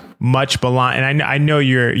most much maligned, and I know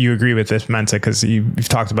you agree with this, Mensa, because you've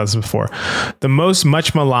talked about this before. The most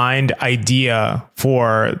much maligned idea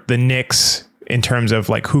for the Knicks in terms of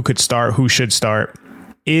like who could start, who should start,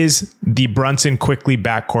 is the Brunson Quickley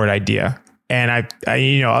backcourt idea. And I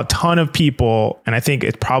a ton of people, and I think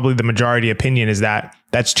it's probably the majority opinion, is that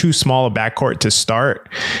that's too small a backcourt to start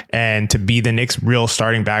and to be the Knicks' real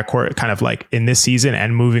starting backcourt, kind of like in this season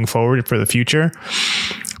and moving forward for the future.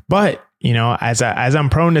 But as I'm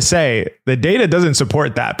prone to say, the data doesn't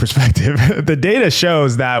support that perspective. The data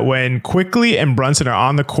shows that when Quickley and Brunson are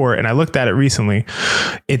on the court, and I looked at it recently,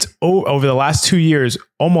 it's over the last 2 years,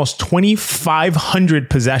 almost 2,500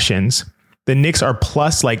 possessions. The Knicks are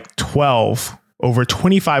plus like 12 over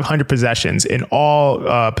 2,500 possessions in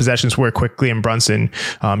all possessions where Quickley and Brunson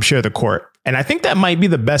share the court. And I think that might be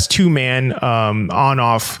the best two-man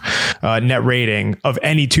on-off net rating of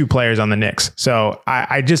any two players on the Knicks. So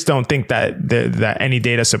I just don't think that any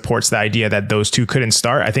data supports the idea that those two couldn't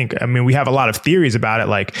start. I mean, we have a lot of theories about it,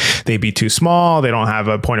 like they'd be too small, they don't have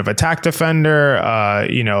a point of attack defender,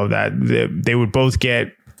 that they would both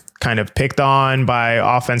get kind of picked on by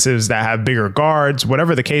offenses that have bigger guards,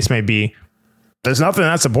 whatever the case may be. There's nothing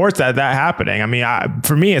that supports that happening. I mean,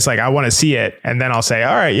 for me, it's like, I want to see it, and then I'll say,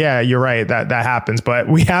 all right, yeah, you're right, that happens, but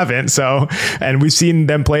we haven't. So, and we've seen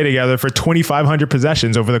them play together for 2,500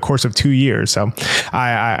 possessions over the course of 2 years. So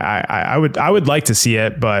I would like to see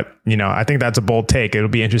it, but I think that's a bold take. It'll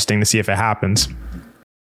be interesting to see if it happens.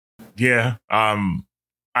 Yeah. I'm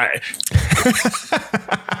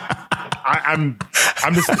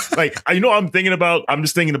just like, I'm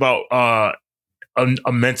just thinking about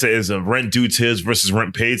a Mensa-ism, rent due Tibbs versus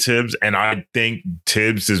rent paid Tibbs, and I think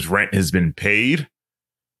Tibbs' rent has been paid.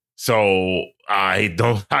 So and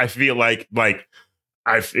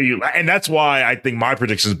that's why I think my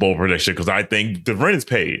prediction is bold prediction, because I think the rent is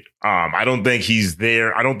paid. I don't think he's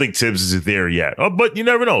there. I don't think Tibbs is there yet. But you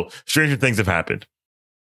never know. Stranger things have happened.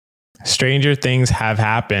 Stranger things have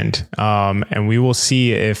happened, and we will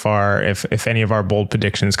see if any of our bold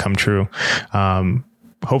predictions come true.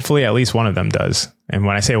 Hopefully at least one of them does. And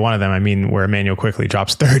when I say one of them, I mean where Immanuel Quickley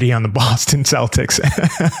drops 30 on the Boston Celtics.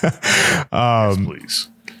 Yes, please.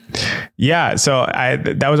 Yeah. So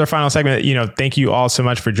that was our final segment. Thank you all so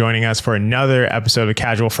much for joining us for another episode of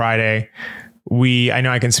Casual Friday. I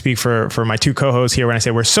know I can speak for my two co-hosts here when I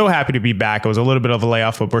say we're so happy to be back. It was a little bit of a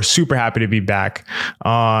layoff, but we're super happy to be back.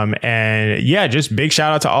 And yeah, just big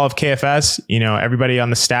shout out to all of KFS. Everybody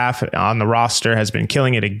on the staff, on the roster has been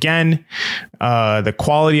killing it again. The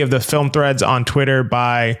quality of the film threads on Twitter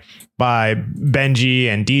by Benji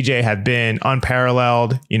and DJ have been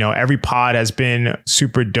unparalleled. Every pod has been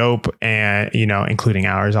super dope, and including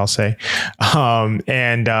ours, I'll say.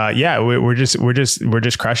 We're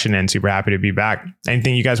just crushing it and super happy to be back.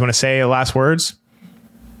 Anything you guys want to say? Last words?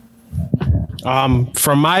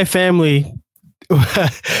 From my family,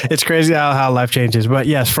 it's crazy how life changes, but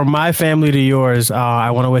yes, from my family to yours, I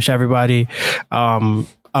want to wish everybody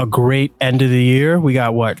a great end of the year. We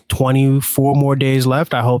got 24 more days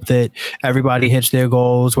left. I hope that everybody hits their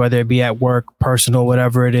goals, whether it be at work, personal,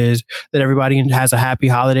 whatever it is, that everybody has a happy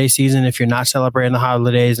holiday season. If you're not celebrating the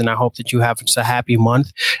holidays, and I hope that you have just a happy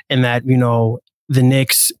month, and that, the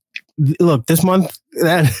Knicks, look, this month,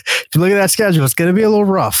 if you look at that schedule, it's going to be a little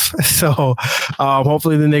rough. So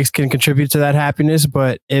hopefully the Knicks can contribute to that happiness.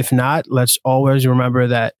 But if not, let's always remember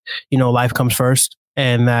that, life comes first,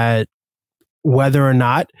 and that whether or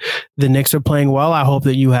not the Knicks are playing well, I hope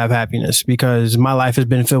that you have happiness, because my life has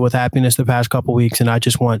been filled with happiness the past couple of weeks, and I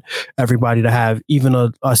just want everybody to have even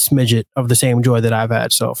a smidget of the same joy that I've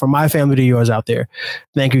had. So from my family to yours out there,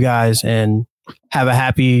 thank you guys, and have a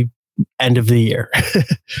happy end of the year.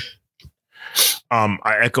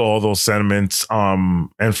 I echo all those sentiments.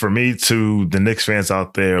 And for me, to the Knicks fans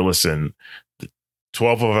out there, listen,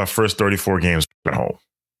 12 of our first 34 games at home.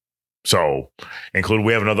 So, including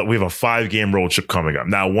we have a 5-game road trip coming up.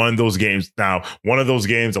 Now, one of those games,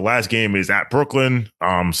 the last game is at Brooklyn.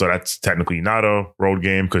 So that's technically not a road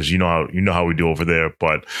game, because you know how we do over there.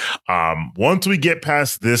 But once we get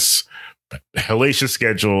past this hellacious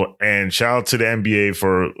schedule, and shout out to the NBA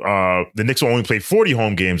for the Knicks will only play 40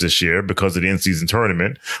 home games this year because of the in-season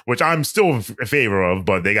tournament, which I'm still in favor of,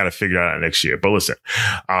 but they got to figure it out next year. But listen,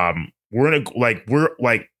 we're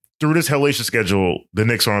through this hellacious schedule, the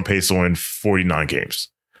Knicks are on pace to win 49 games.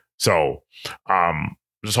 So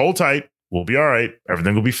just hold tight. We'll be all right.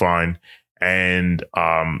 Everything will be fine. And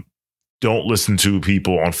don't listen to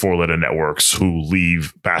people on 4-letter networks who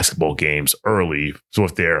leave basketball games early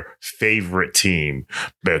with their favorite team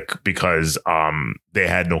because they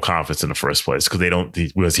had no confidence in the first place,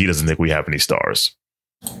 because he doesn't think we have any stars.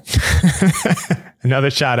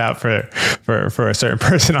 Another shout out for a certain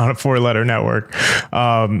person on a 4-letter network.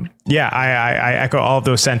 I echo all of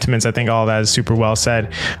those sentiments. I think all of that is super well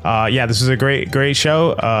said. This was a great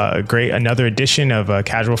show. Another edition of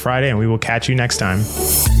Casual Friday, and we will catch you next time.